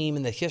best team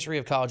in the history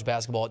of college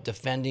basketball at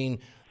defending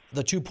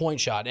the two-point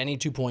shot, any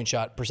two-point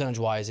shot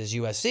percentage-wise, is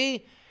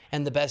USC,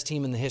 and the best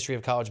team in the history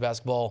of college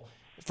basketball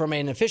from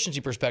an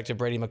efficiency perspective,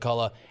 Brady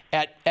McCullough,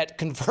 at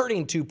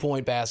converting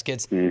two-point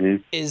baskets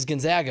is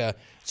Gonzaga.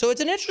 So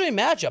it's an interesting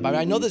matchup. I mean,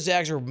 I know the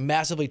Zags are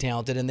massively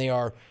talented, and they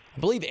are, I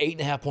believe,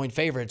 8.5-point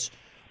favorites.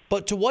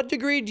 But to what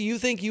degree do you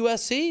think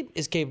USC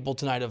is capable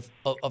tonight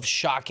of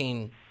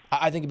shocking,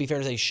 I think it'd be fair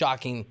to say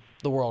shocking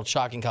the world,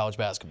 shocking college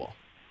basketball?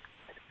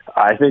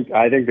 I think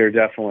they're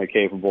definitely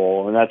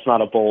capable, and that's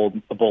not a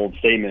bold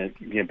statement,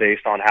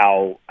 based on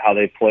how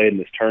they played in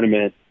this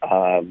tournament.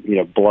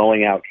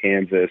 Blowing out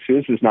Kansas.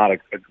 This is not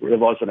it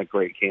wasn't a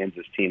great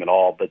Kansas team at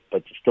all, but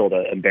still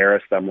to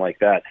embarrass them like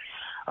that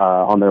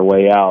on their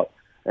way out,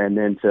 and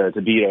then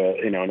to beat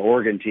an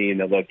Oregon team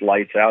that looked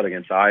lights out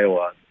against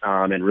Iowa,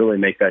 and really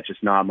make that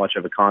just not much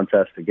of a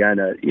contest again.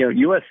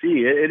 USC,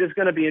 it is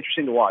going to be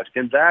interesting to watch.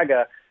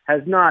 Gonzaga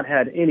has not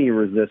had any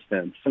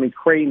resistance. I mean,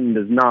 Creighton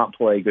does not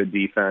play good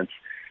defense.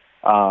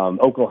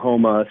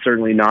 Oklahoma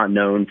certainly not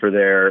known for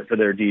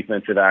their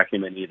defensive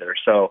acumen either.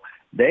 So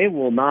they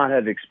will not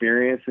have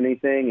experienced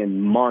anything in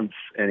months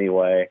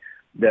anyway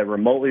that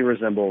remotely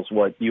resembles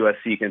what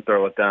USC can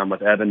throw at them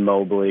with Evan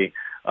Mobley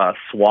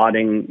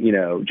swatting,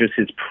 just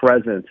his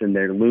presence and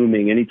their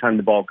looming anytime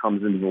the ball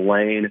comes into the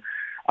lane.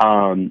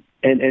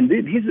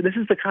 This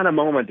is the kind of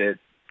moment that,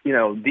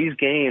 these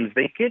games,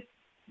 they get,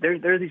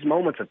 there are these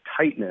moments of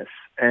tightness,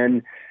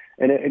 and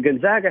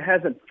Gonzaga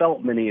hasn't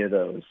felt many of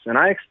those. And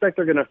I expect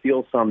they're going to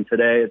feel some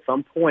today at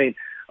some point,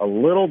 a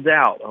little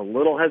doubt, a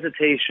little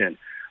hesitation.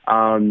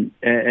 And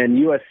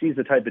USC is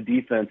the type of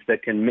defense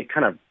that can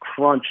kind of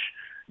crunch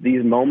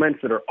these moments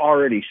that are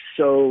already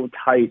so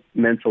tight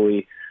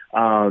mentally.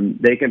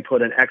 They can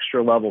put an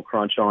extra level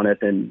crunch on it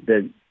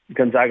that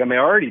Gonzaga may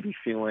already be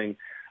feeling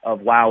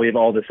of, wow, we have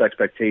all this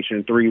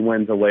expectation, 3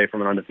 wins away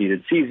from an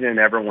undefeated season.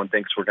 Everyone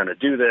thinks we're going to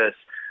do this.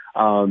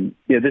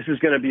 This is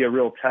going to be a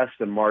real test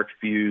of Mark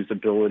Few's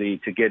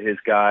ability to get his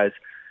guys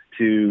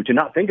to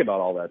not think about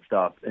all that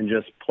stuff and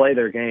just play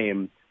their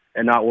game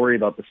and not worry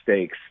about the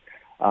stakes.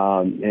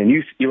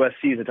 And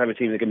USC is the type of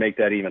team that can make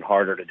that even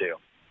harder to do.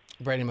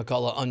 Brady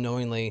McCullough,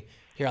 unknowingly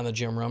here on the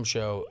Jim Rome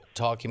Show,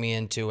 talking me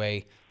into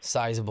a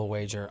sizable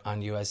wager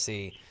on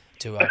USC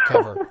to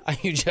cover.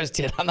 You just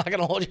did. I'm not going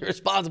to hold you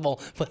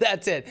responsible, but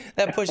that's it.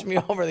 That pushed me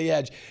over the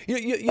edge.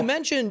 You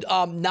mentioned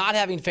not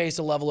having faced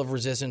a level of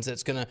resistance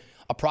that's going to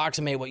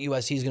approximate what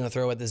USC is going to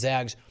throw at the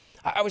Zags.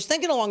 I was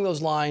thinking along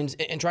those lines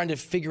and trying to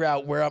figure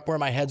out where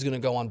my head's going to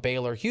go on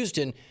Baylor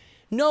Houston,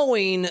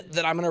 knowing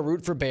that I'm going to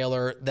root for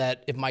Baylor,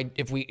 that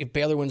if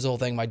Baylor wins the whole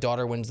thing, my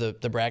daughter wins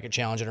the bracket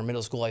challenge in her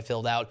middle school I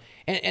filled out.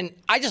 And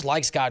I just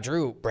like Scott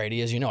Drew,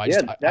 Brady, as you know.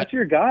 That's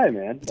your guy,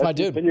 man. That's my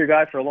dude. Been your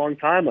guy for a long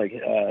time, like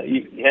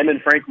him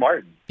and Frank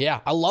Martin.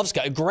 Yeah, I love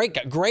Scott.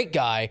 Great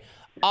guy.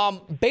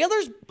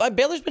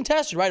 Baylor's been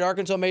tested, right?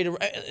 Arkansas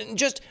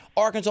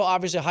Arkansas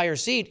obviously a higher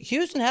seed.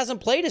 Houston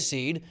hasn't played a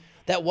seed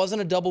that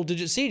wasn't a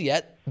double-digit seed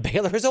yet.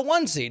 Baylor is a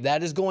 1 seed.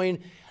 That is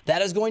going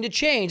to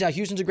change. Now,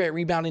 Houston's a great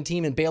rebounding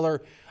team, and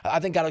Baylor, I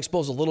think, got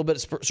exposed a little bit,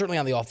 certainly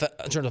on in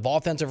terms of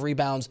offensive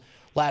rebounds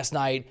last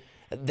night.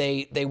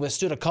 They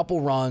withstood a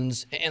couple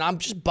runs, and I'm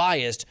just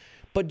biased.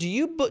 But do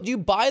you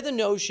buy the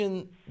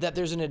notion that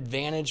there's an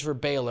advantage for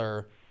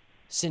Baylor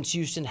since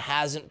Houston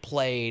hasn't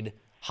played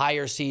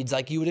higher seeds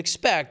like you would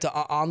expect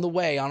on the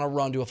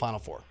run to a Final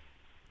Four?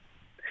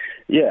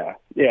 Yeah,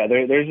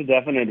 there's a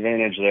definite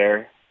advantage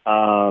there.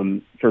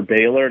 For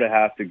Baylor to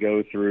have to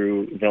go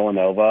through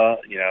Villanova,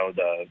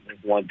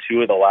 they've won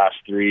 2 of the last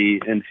 3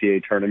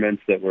 NCAA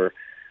tournaments that were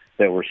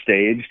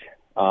staged.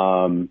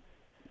 I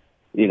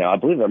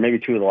believe there maybe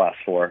 2 of the last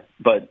 4.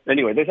 But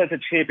anyway, that's a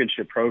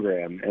championship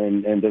program,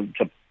 and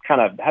to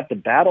kind of have to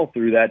battle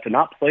through that, to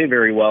not play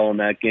very well in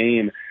that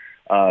game,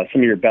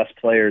 some of your best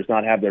players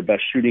not have their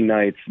best shooting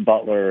nights,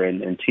 Butler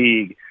and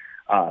Teague,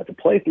 to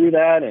play through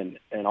that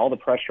and all the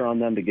pressure on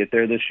them to get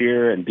there this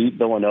year and beat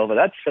Villanova,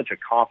 that's such a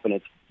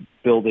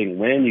confidence-building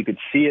win. You could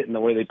see it in the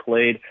way they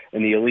played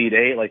in the Elite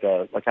Eight,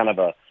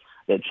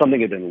 that something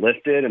had been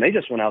lifted, and they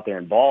just went out there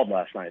and balled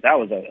last night. That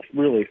was a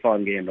really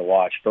fun game to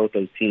watch. Both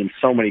those teams,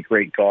 so many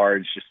great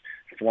guards just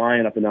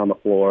flying up and down the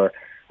floor.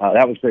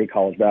 That was great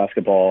college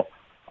basketball.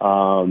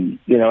 And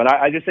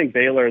I just think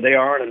Baylor, they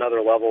are on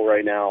another level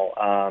right now,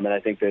 and I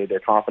think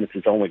their confidence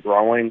is only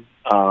growing.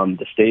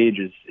 The stage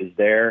is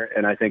there,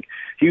 and I think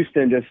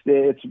Houston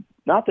it's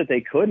not that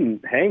they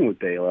couldn't hang with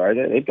Baylor.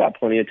 They've got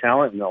plenty of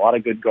talent and a lot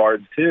of good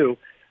guards too.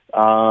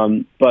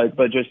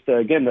 But just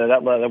again,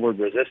 that word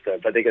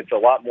resistance, I think it's a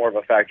lot more of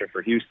a factor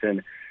for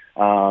Houston.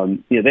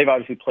 They've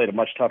obviously played a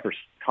much tougher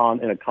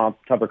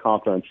tougher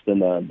conference than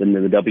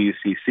the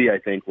WCC, I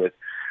think, with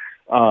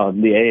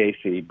the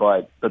AAC,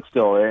 but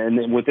still,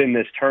 and within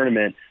this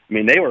tournament, I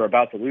mean, they were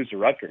about to lose to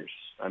Rutgers.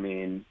 I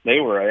mean,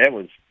 that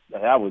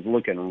was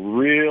looking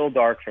real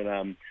dark for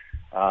them,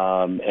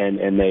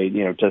 and they,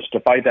 just to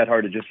fight that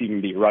hard to just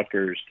even beat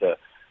Rutgers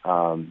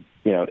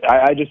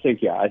I just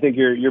think, I think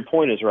your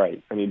point is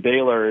right. I mean,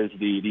 Baylor is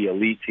the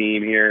elite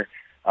team here.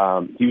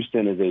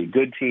 Houston is a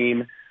good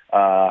team.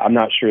 I'm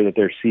not sure that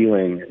their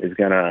ceiling is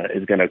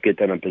gonna get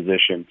them in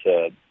position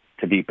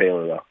to beat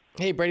Baylor though.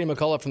 Hey, Brady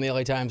McCullough from the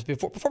LA Times.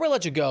 Before we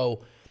let you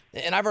go,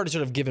 and I've already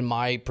sort of given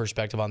my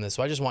perspective on this,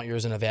 so I just want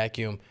yours in a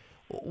vacuum.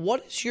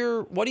 What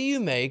do you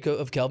make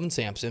of Kelvin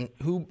Sampson,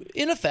 who,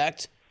 in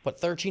effect,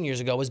 13 years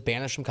ago was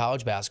banished from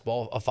college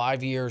basketball? A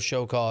 5-year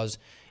show cause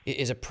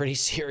is a pretty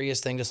serious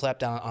thing to slap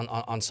down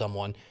on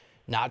someone.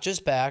 Not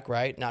just back,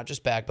 right? Not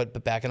just back,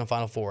 but back in a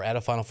Final Four, at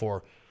a Final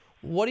Four.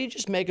 What do you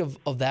just make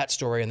of that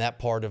story and that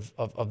part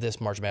of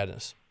this March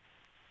Madness?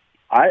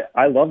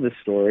 I love this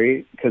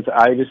story because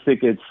I just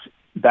think it's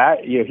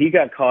that, he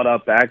got caught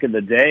up back in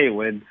the day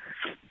when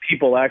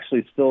people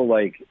actually still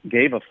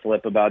gave a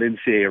flip about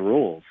NCAA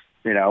rules.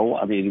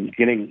 I mean,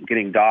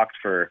 getting docked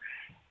for,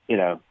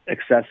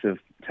 excessive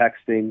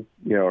texting,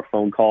 or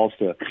phone calls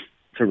to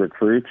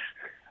recruits.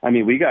 I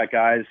mean, we got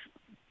guys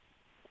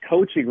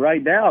coaching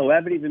right now who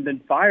haven't even been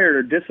fired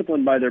or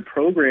disciplined by their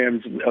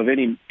programs of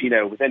any,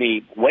 with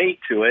any weight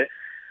to it,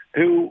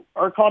 who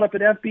are caught up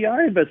in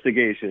FBI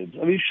investigations.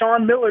 I mean,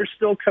 Sean Miller's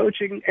still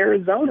coaching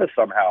Arizona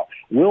somehow.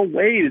 Will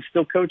Wade is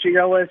still coaching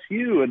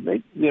LSU, and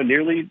they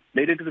nearly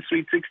made it to the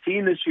Sweet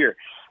 16 this year.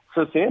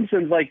 So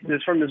Sampson's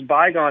from this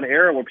bygone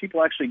era where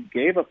people actually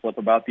gave a flip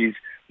about these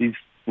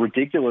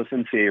ridiculous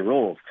NCAA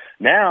rules.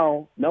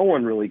 Now, no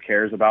one really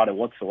cares about it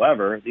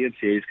whatsoever. The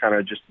NCAA is kind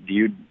of just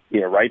viewed,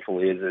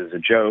 rightfully as a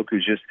joke,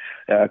 who's just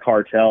a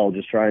cartel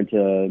just trying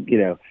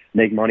to,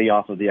 make money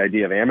off of the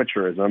idea of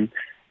amateurism.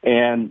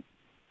 And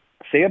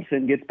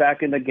Sampson gets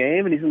back in the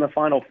game and he's in the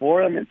Final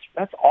Four. I mean,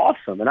 that's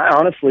awesome. And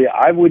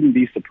I wouldn't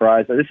be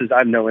surprised. I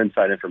have no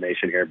inside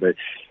information here, but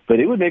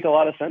it would make a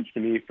lot of sense to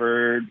me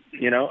for,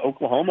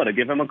 Oklahoma to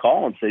give him a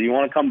call and say, you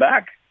want to come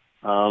back?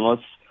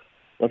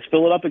 Let's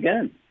fill it up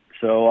again.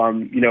 So, I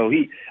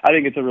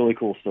think it's a really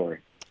cool story.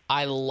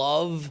 I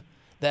love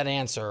that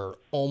answer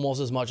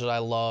almost as much as I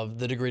love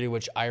the degree to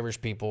which Irish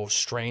people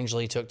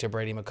strangely took to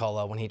Brady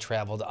McCullough when he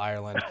traveled to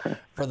Ireland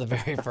for the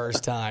very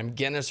first time.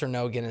 Guinness or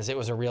no Guinness, it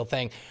was a real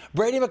thing.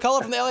 Brady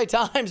McCullough from the LA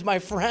Times, my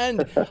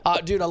friend.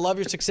 Dude, I love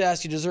your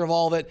success. You deserve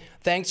all of it.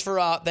 Thanks for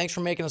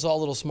making us all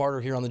a little smarter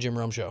here on the Jim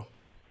Rome Show.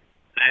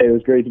 Hey, it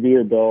was great to be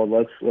here, Bill.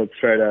 Let's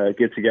try to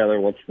get together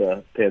once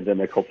the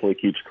pandemic hopefully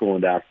keeps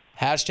cooling down.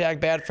 Hashtag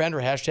bad friend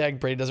or hashtag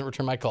Brady doesn't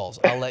return my calls.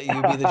 I'll let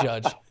you be the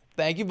judge.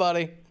 Thank you,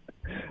 buddy.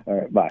 All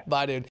right, bye.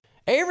 Bye, dude.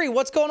 Avery,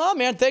 what's going on,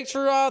 man? Thanks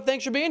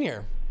for being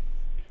here.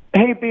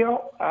 Hey,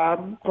 Bill.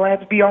 I'm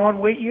glad to be on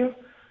with you.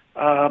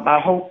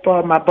 I hope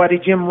my buddy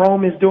Jim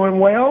Rome is doing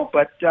well,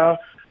 but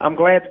I'm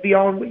glad to be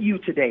on with you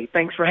today.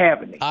 Thanks for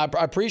having me. I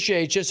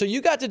appreciate you. So you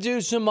got to do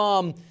some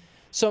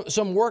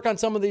work on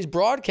some of these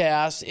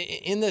broadcasts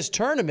in this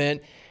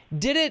tournament.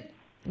 Did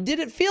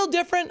it feel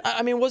different?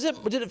 I mean,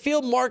 did it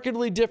feel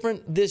markedly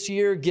different this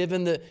year,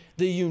 given the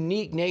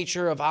unique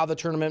nature of how the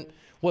tournament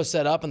was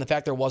set up and the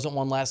fact there wasn't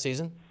one last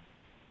season?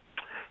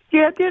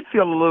 Yeah, it did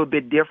feel a little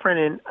bit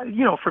different.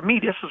 And, for me,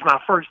 this was my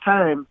first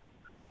time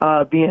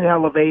being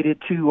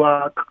elevated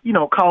to,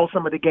 call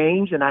some of the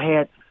games. And I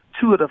had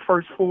 2 of the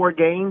first 4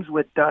 games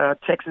with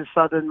Texas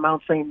Southern,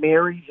 Mount St.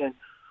 Mary's, and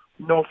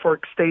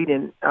Norfolk State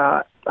and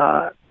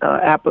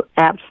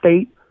App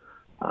State.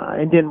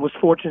 And then was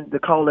fortunate to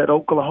call that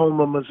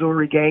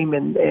Oklahoma-Missouri game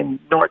and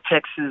North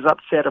Texas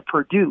upset of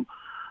Purdue.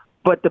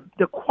 But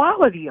the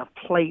quality of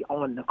play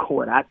on the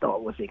court, I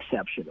thought, was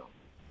exceptional,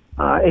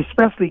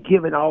 especially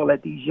given all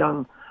that these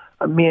young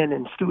men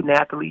and student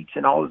athletes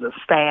and all of the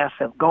staff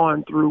have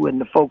gone through, and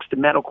the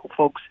medical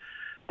folks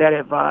that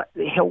have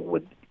helped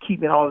with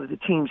keeping all of the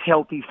teams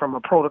healthy from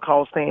a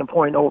protocol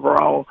standpoint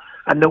overall.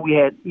 I know we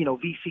had,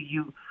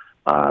 VCU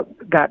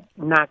got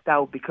knocked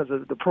out because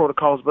of the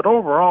protocols, but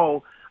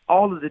overall,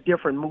 all of the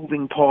different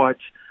moving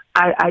parts,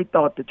 I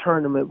thought the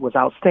tournament was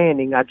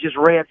outstanding. I just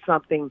read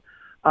something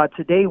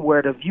today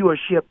where the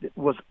viewership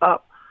was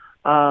up,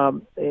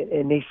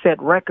 and they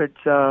set records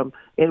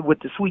with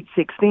the Sweet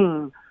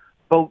 16,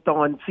 both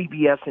on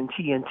CBS and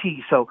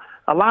TNT. So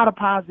a lot of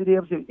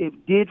positives.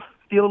 It did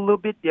feel a little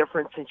bit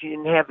different since you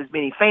didn't have as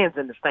many fans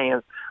in the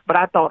stands, but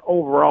I thought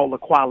overall the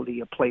quality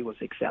of play was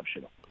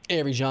exceptional.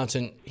 Avery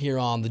Johnson here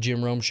on the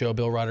Jim Rome Show.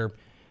 Bill Ryder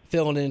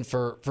filling in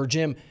for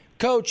Jim.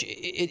 Coach,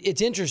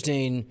 it's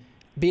interesting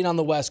being on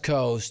the West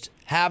Coast,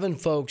 having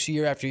folks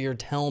year after year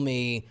tell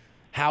me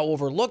how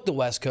overlooked the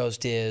West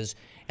Coast is,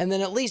 and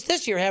then at least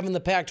this year having the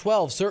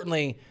Pac-12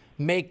 certainly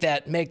make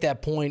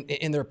that point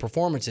in their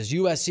performances.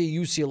 USC,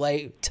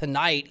 UCLA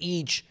tonight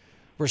each,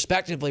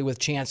 respectively, with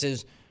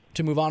chances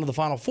to move on to the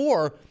Final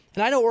Four.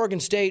 And I know Oregon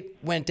State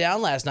went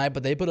down last night,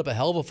 but they put up a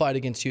hell of a fight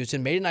against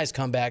Houston, made a nice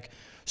comeback,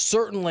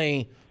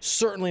 certainly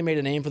made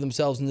a name for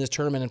themselves in this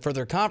tournament and for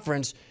their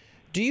conference.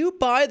 Do you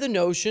buy the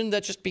notion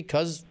that just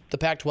because the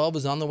Pac-12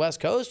 is on the West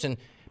Coast and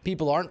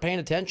people aren't paying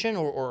attention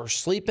or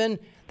sleeping,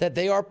 that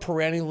they are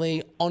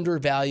perennially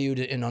undervalued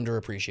and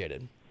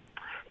underappreciated?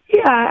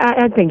 Yeah,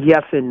 I think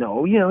yes and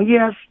no.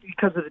 Yes,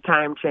 because of the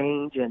time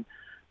change and,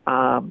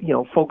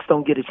 folks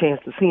don't get a chance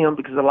to see them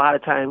because a lot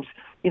of times,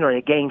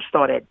 the games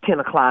start at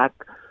 10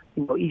 o'clock,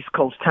 East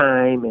Coast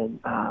time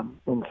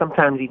and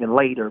sometimes even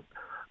later.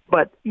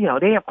 But,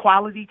 they have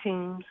quality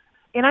teams.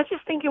 And I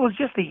just think it was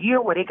just a year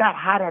where they got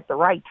hot at the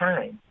right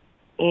time.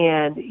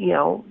 And,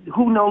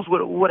 who knows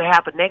what would have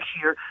happened next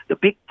year. The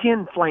Big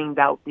Ten flamed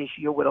out this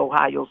year with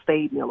Ohio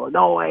State and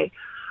Illinois,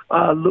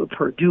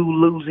 Purdue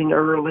losing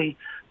early.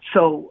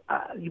 So,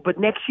 but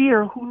next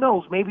year, who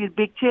knows? Maybe the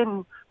Big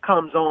Ten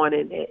comes on.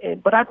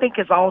 But I think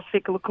it's all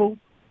cyclical,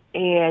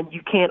 and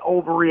you can't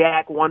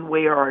overreact one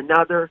way or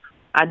another.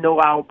 I know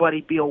our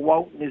buddy Bill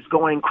Walton is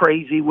going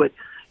crazy with,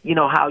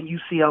 how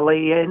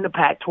UCLA and the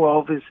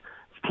Pac-12 is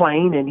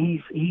playing, and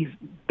he's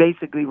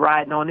basically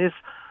riding on this,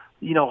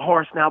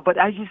 horse now. But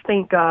I just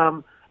think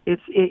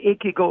it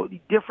could go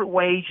different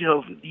ways.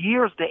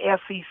 Years the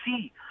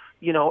SEC,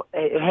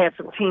 it had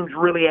some teams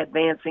really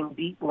advancing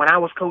deep when I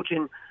was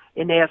coaching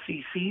in the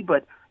SEC,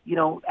 but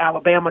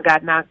Alabama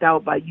got knocked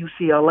out by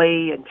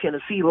UCLA and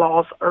Tennessee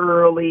lost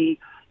early.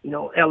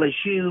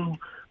 LSU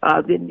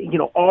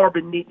didn't.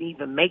 Auburn didn't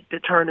even make the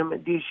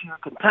tournament this year.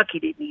 Kentucky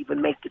didn't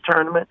even make the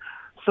tournament.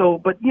 So,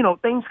 but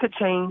things could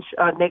change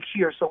next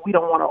year. So we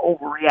don't want to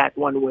overreact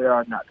one way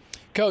or another.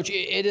 Coach,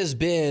 it has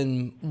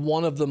been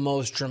one of the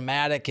most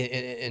dramatic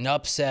and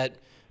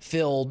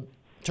upset-filled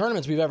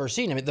tournaments we've ever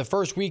seen. I mean, the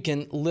first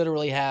weekend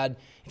literally had,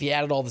 if you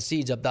added all the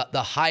seeds up,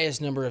 the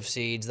highest number of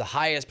seeds, the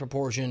highest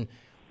proportion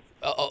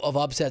of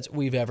upsets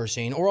we've ever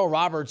seen. Oral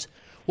Roberts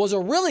was a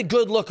really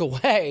good look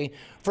away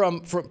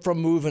from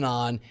moving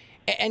on.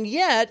 And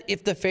yet,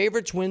 if the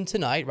favorites win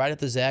tonight, right, if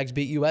the Zags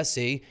beat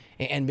USC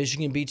and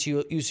Michigan beats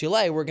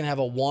UCLA, we're going to have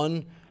a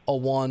 1, a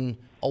 1,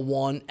 a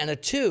 1, and a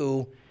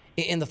 2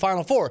 in the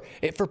Final Four.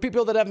 For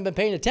people that haven't been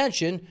paying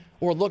attention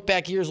or look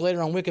back years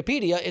later on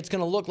Wikipedia, it's going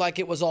to look like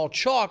it was all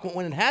chalk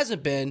when it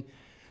hasn't been.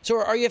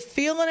 So are you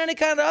feeling any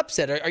kind of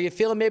upset? Are you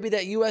feeling maybe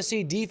that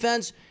USC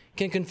defense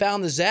can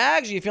confound the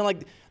Zags? Are you feeling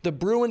like the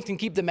Bruins can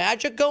keep the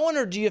magic going?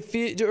 Or do you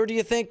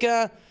think,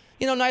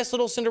 nice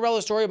little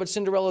Cinderella story, but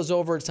Cinderella's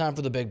over, it's time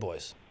for the big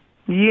boys?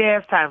 Yeah,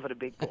 it's time for the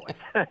big boys.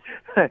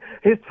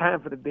 It's time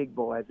for the big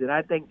boys. And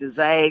I think the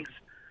Zags,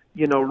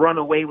 run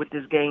away with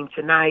this game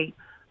tonight.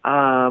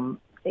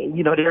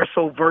 They're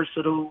so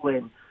versatile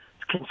and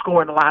can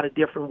score in a lot of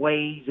different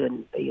ways.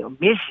 And,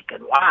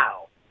 Michigan,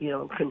 wow.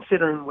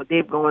 Considering what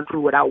they've gone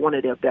through without one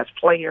of their best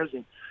players.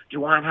 And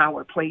Juwan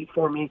Howard played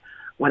for me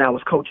when I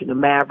was coaching the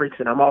Mavericks,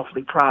 and I'm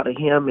awfully proud of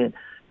him. And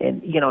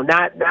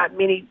not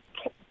many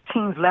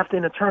teams left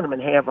in the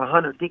tournament have a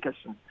Hunter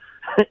Dickinson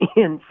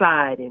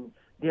inside and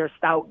their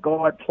stout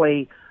guard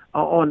play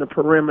on the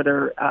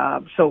perimeter.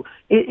 So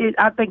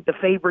I think the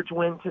favorites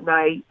win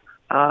tonight.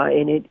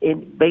 And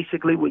it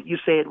basically what you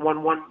said,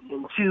 1, 1,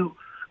 and 2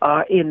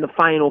 in the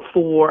Final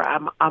Four.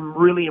 I'm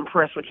really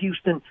impressed with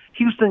Houston.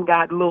 Houston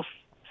got a little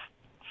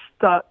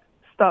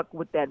stuck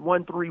with that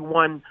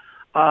 1-3-1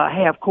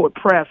 half-court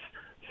press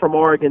from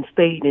Oregon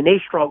State, and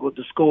they struggled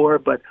to score.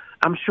 But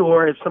I'm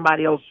sure if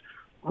somebody else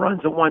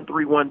runs a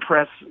 1-3-1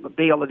 press,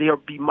 Baylor, they'll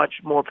be much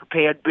more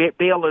prepared.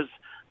 Baylor's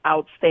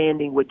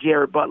outstanding with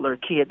Jared Butler, a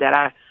kid that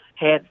I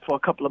had for a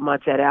couple of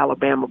months at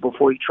Alabama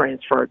before he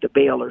transferred to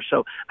Baylor.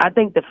 So I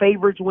think the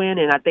favorites win,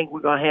 and I think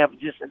we're going to have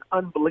just an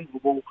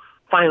unbelievable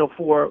Final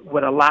Four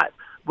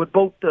with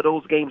both of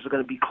those games are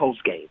going to be close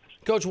games.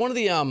 Coach, one of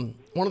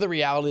the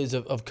realities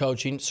of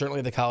coaching, certainly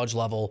at the college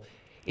level,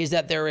 is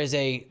that there is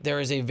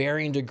a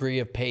varying degree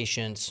of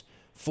patience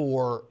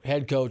for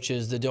head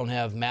coaches that don't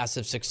have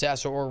massive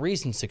success or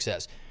recent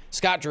success.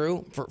 Scott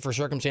Drew, for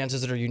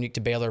circumstances that are unique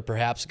to Baylor,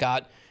 perhaps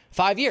got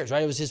 5 years,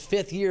 right? It was his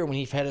 5th year when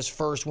he had his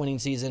first winning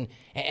season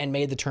and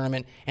made the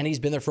tournament, and he's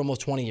been there for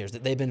almost 20 years.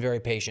 They've been very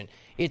patient.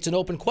 It's an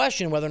open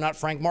question whether or not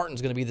Frank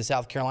Martin's going to be the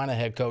South Carolina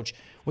head coach,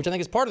 which I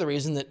think is part of the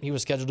reason that he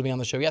was scheduled to be on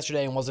the show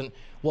yesterday and wasn't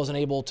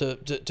able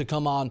to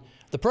come on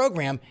the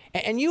program.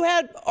 And you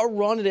had a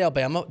run at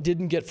Alabama,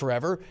 didn't get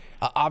forever.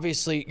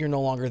 Obviously, you're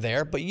no longer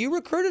there, but you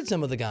recruited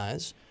some of the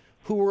guys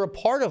who were a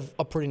part of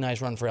a pretty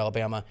nice run for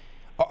Alabama.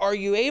 Are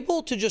you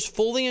able to just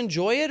fully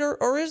enjoy it,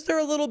 or is there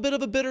a little bit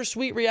of a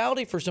bittersweet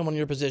reality for someone in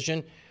your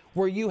position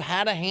where you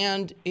had a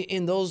hand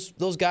in those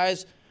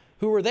guys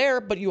who were there,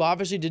 but you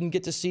obviously didn't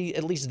get to see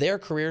at least their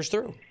careers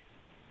through?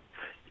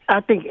 I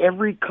think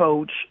every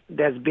coach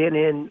that's been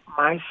in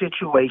my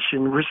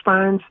situation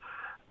responds,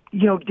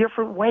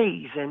 different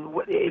ways, and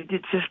it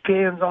just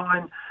depends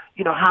on,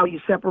 how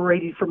you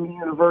separated from the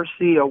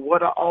university or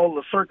what are all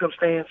the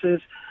circumstances.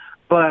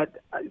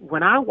 But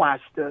when I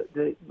watched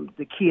the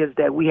kids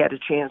that we had a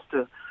chance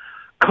to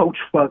coach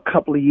for a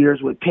couple of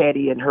years with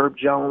Petty and Herb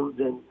Jones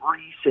and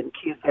Reese and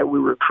kids that we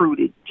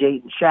recruited,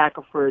 Jaden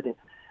Shackelford and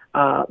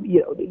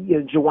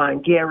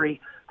Jawan Gary,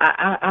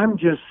 I'm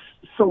just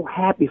so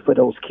happy for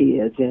those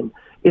kids, and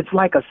it's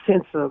like a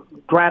sense of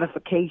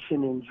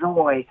gratification and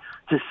joy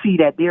to see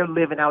that they're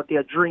living out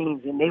their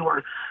dreams and they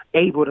were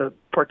able to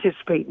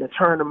participate in the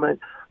tournament.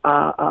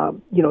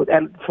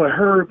 And for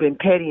Herb and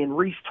Petty and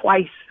Reese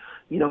twice.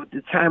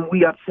 The time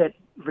we upset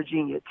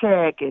Virginia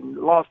Tech and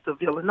lost to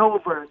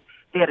Villanova, and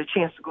they had a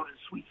chance to go to the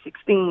Sweet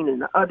 16,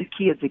 and the other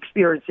kids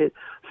experienced it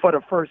for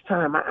the first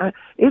time.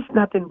 It's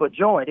nothing but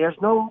joy. There's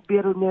no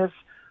bitterness.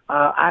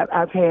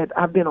 I've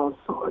been on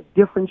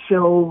different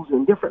shows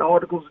and different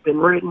articles have been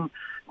written.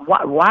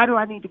 Why do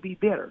I need to be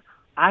bitter?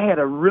 I had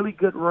a really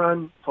good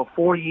run for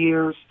 4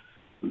 years.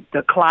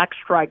 The clock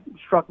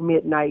struck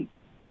midnight.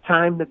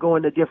 Time to go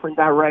in a different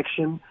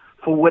direction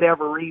for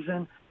whatever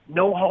reason.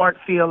 No hard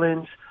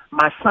feelings.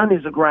 My son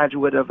is a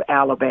graduate of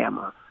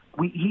Alabama.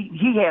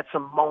 He had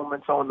some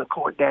moments on the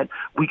court that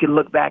we can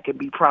look back and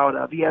be proud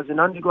of. He has an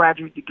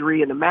undergraduate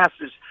degree and a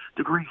master's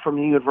degree from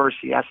the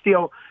university. I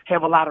still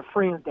have a lot of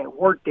friends that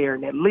work there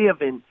and that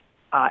live in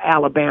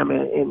Alabama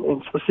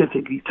and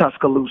specifically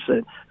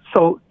Tuscaloosa.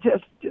 So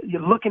just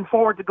you're looking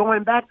forward to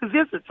going back to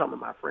visit some of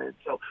my friends.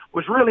 So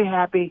was really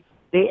happy.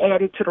 They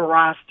added to the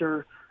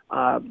roster,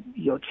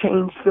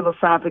 changed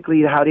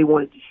philosophically how they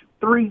wanted to shoot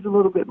threes a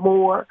little bit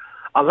more.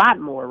 A lot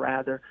more,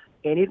 rather,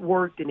 and it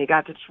worked, and they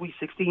got to the Sweet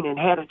 16 and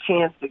had a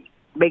chance to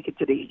make it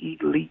to the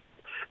Elite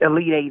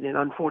Eight, and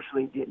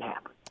unfortunately it didn't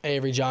happen.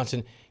 Avery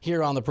Johnson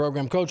here on the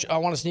program. Coach, I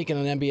want to sneak in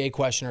an NBA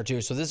question or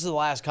two. So this is the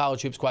last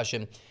college hoops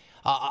question.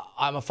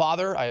 I'm a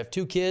father. I have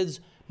 2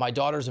 kids. My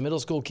daughter's a middle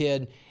school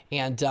kid,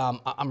 and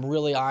I'm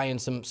really eyeing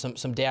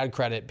some dad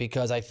credit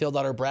because I filled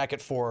out her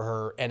bracket for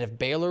her, and if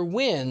Baylor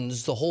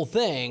wins the whole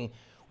thing,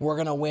 we're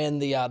going to win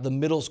the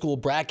middle school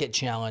bracket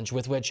challenge,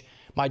 with which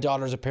my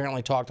daughter's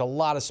apparently talked a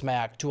lot of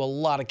smack to a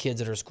lot of kids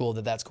at her school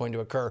that's going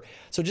to occur.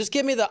 So just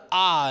give me the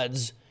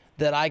odds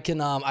that I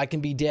can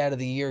be dad of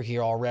the year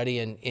here already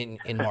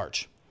in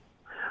March.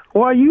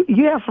 Well, you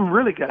have some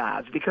really good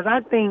odds because I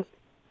think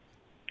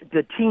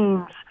the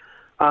teams,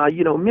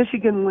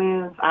 Michigan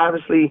wins,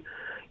 obviously,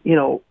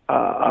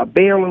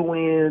 Baylor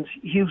wins,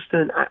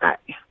 Houston.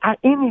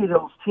 Any of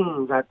those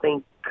teams I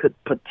think could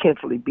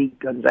potentially beat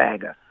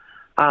Gonzaga.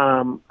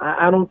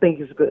 I don't think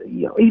it's good,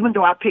 even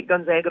though I picked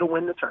Gonzaga to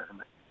win the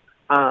tournament.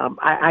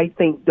 I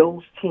think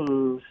those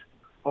teams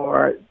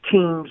are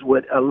teams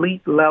with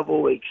elite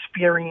level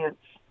experience,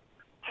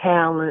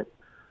 talent,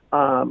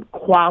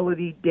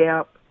 quality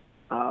depth.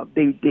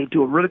 They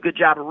do a really good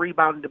job of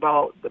rebounding the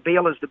ball. The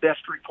Baylor's the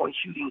best 3-point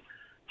shooting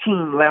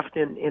team left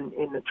in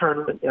the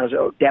tournament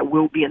that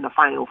will be in the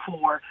Final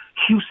Four.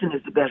 Houston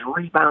is the best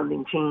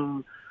rebounding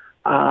team.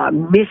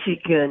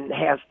 Michigan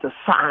has the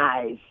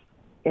size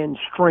and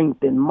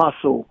strength and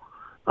muscle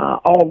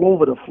all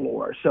over the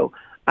floor. So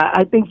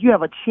I think you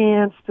have a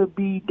chance to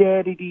be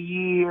Daddy of the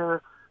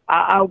Year.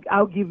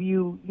 I'll give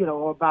you,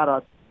 about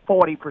a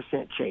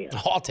 40% chance.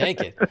 I'll take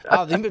it.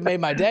 It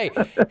made my day.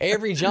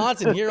 Avery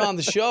Johnson here on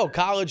the show,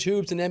 college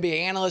hoops and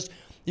NBA analyst.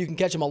 You can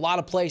catch him a lot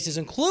of places,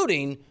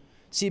 including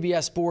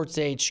CBS Sports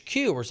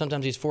HQ, where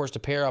sometimes he's forced to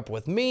pair up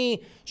with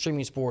me,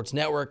 Streaming Sports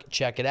Network.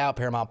 Check it out,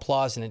 Paramount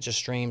Plus, and it just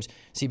streams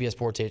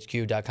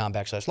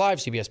cbssportshq.com/live,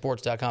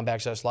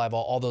 cbssports.com/live,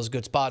 all those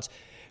good spots.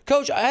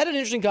 Coach, I had an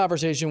interesting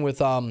conversation with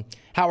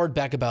Howard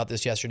Beck about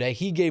this yesterday.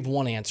 He gave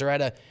one answer. I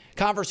had a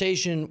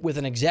conversation with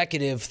an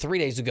executive 3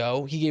 days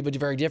ago. He gave a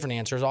very different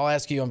answer. I'll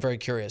ask you, I'm very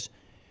curious.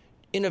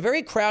 In a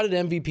very crowded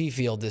MVP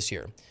field this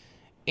year,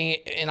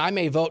 and I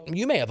may vote,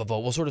 you may have a vote,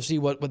 we'll sort of see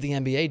what the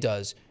NBA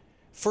does.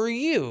 For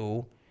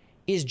you,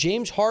 is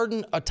James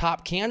Harden a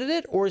top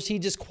candidate, or is he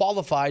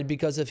disqualified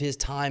because of his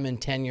time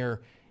and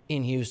tenure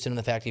in Houston and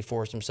the fact he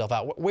forced himself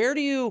out?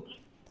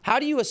 How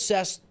do you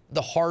assess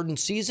the Harden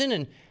season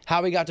and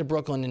how he got to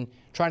Brooklyn and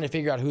trying to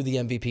figure out who the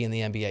MVP in the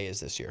NBA is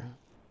this year?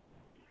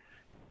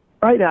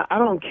 Right now, I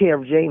don't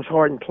care if James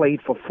Harden played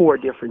for 4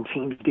 different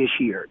teams this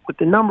year. With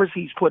the numbers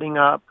he's putting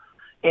up,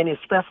 and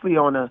especially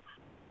on a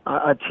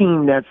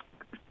team that's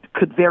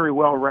could very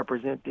well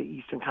represent the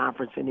Eastern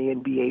Conference in the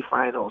NBA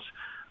Finals.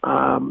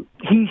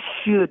 He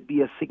should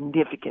be a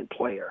significant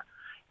player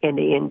in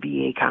the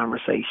NBA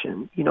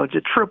conversation. You know,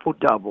 the triple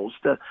doubles,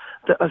 the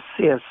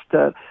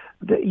assists,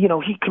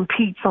 he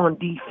competes on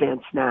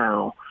defense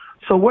now.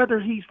 So whether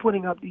he's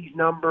putting up these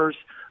numbers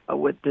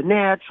with the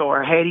Nets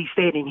or had he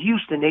stayed in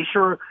Houston, they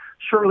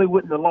surely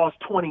wouldn't have lost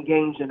 20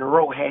 games in a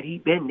row had he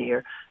been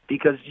there,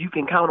 because you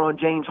can count on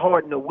James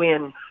Harden to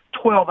win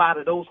 12 out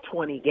of those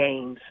 20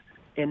 games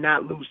and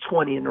not lose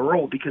 20 in a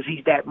row, because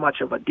he's that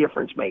much of a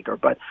difference maker.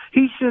 But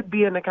he should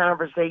be in the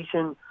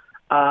conversation.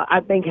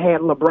 I think had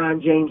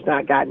LeBron James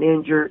not gotten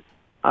injured,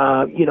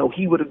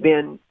 he would have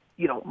been,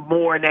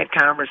 more in that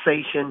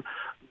conversation.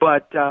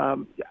 But I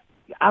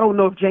don't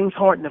know if James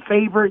Harden the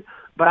favorite,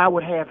 but I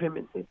would have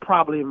him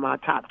probably in my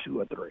top 2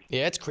 or 3.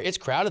 Yeah, it's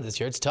crowded this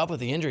year. It's tough with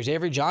the injuries.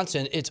 Avery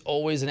Johnson, it's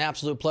always an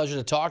absolute pleasure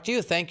to talk to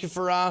you. Thank you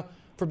for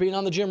being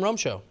on the Jim Rome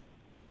Show.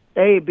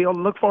 Hey, Bill,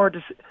 look forward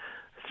to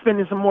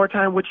spending some more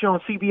time with you on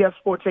CBS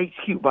Sports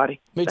HQ,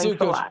 buddy. Me Thanks too,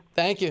 Coach. a lot.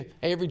 Thank you.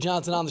 Avery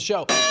Johnson on the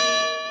show.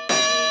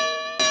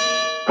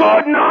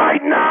 Good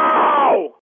night now.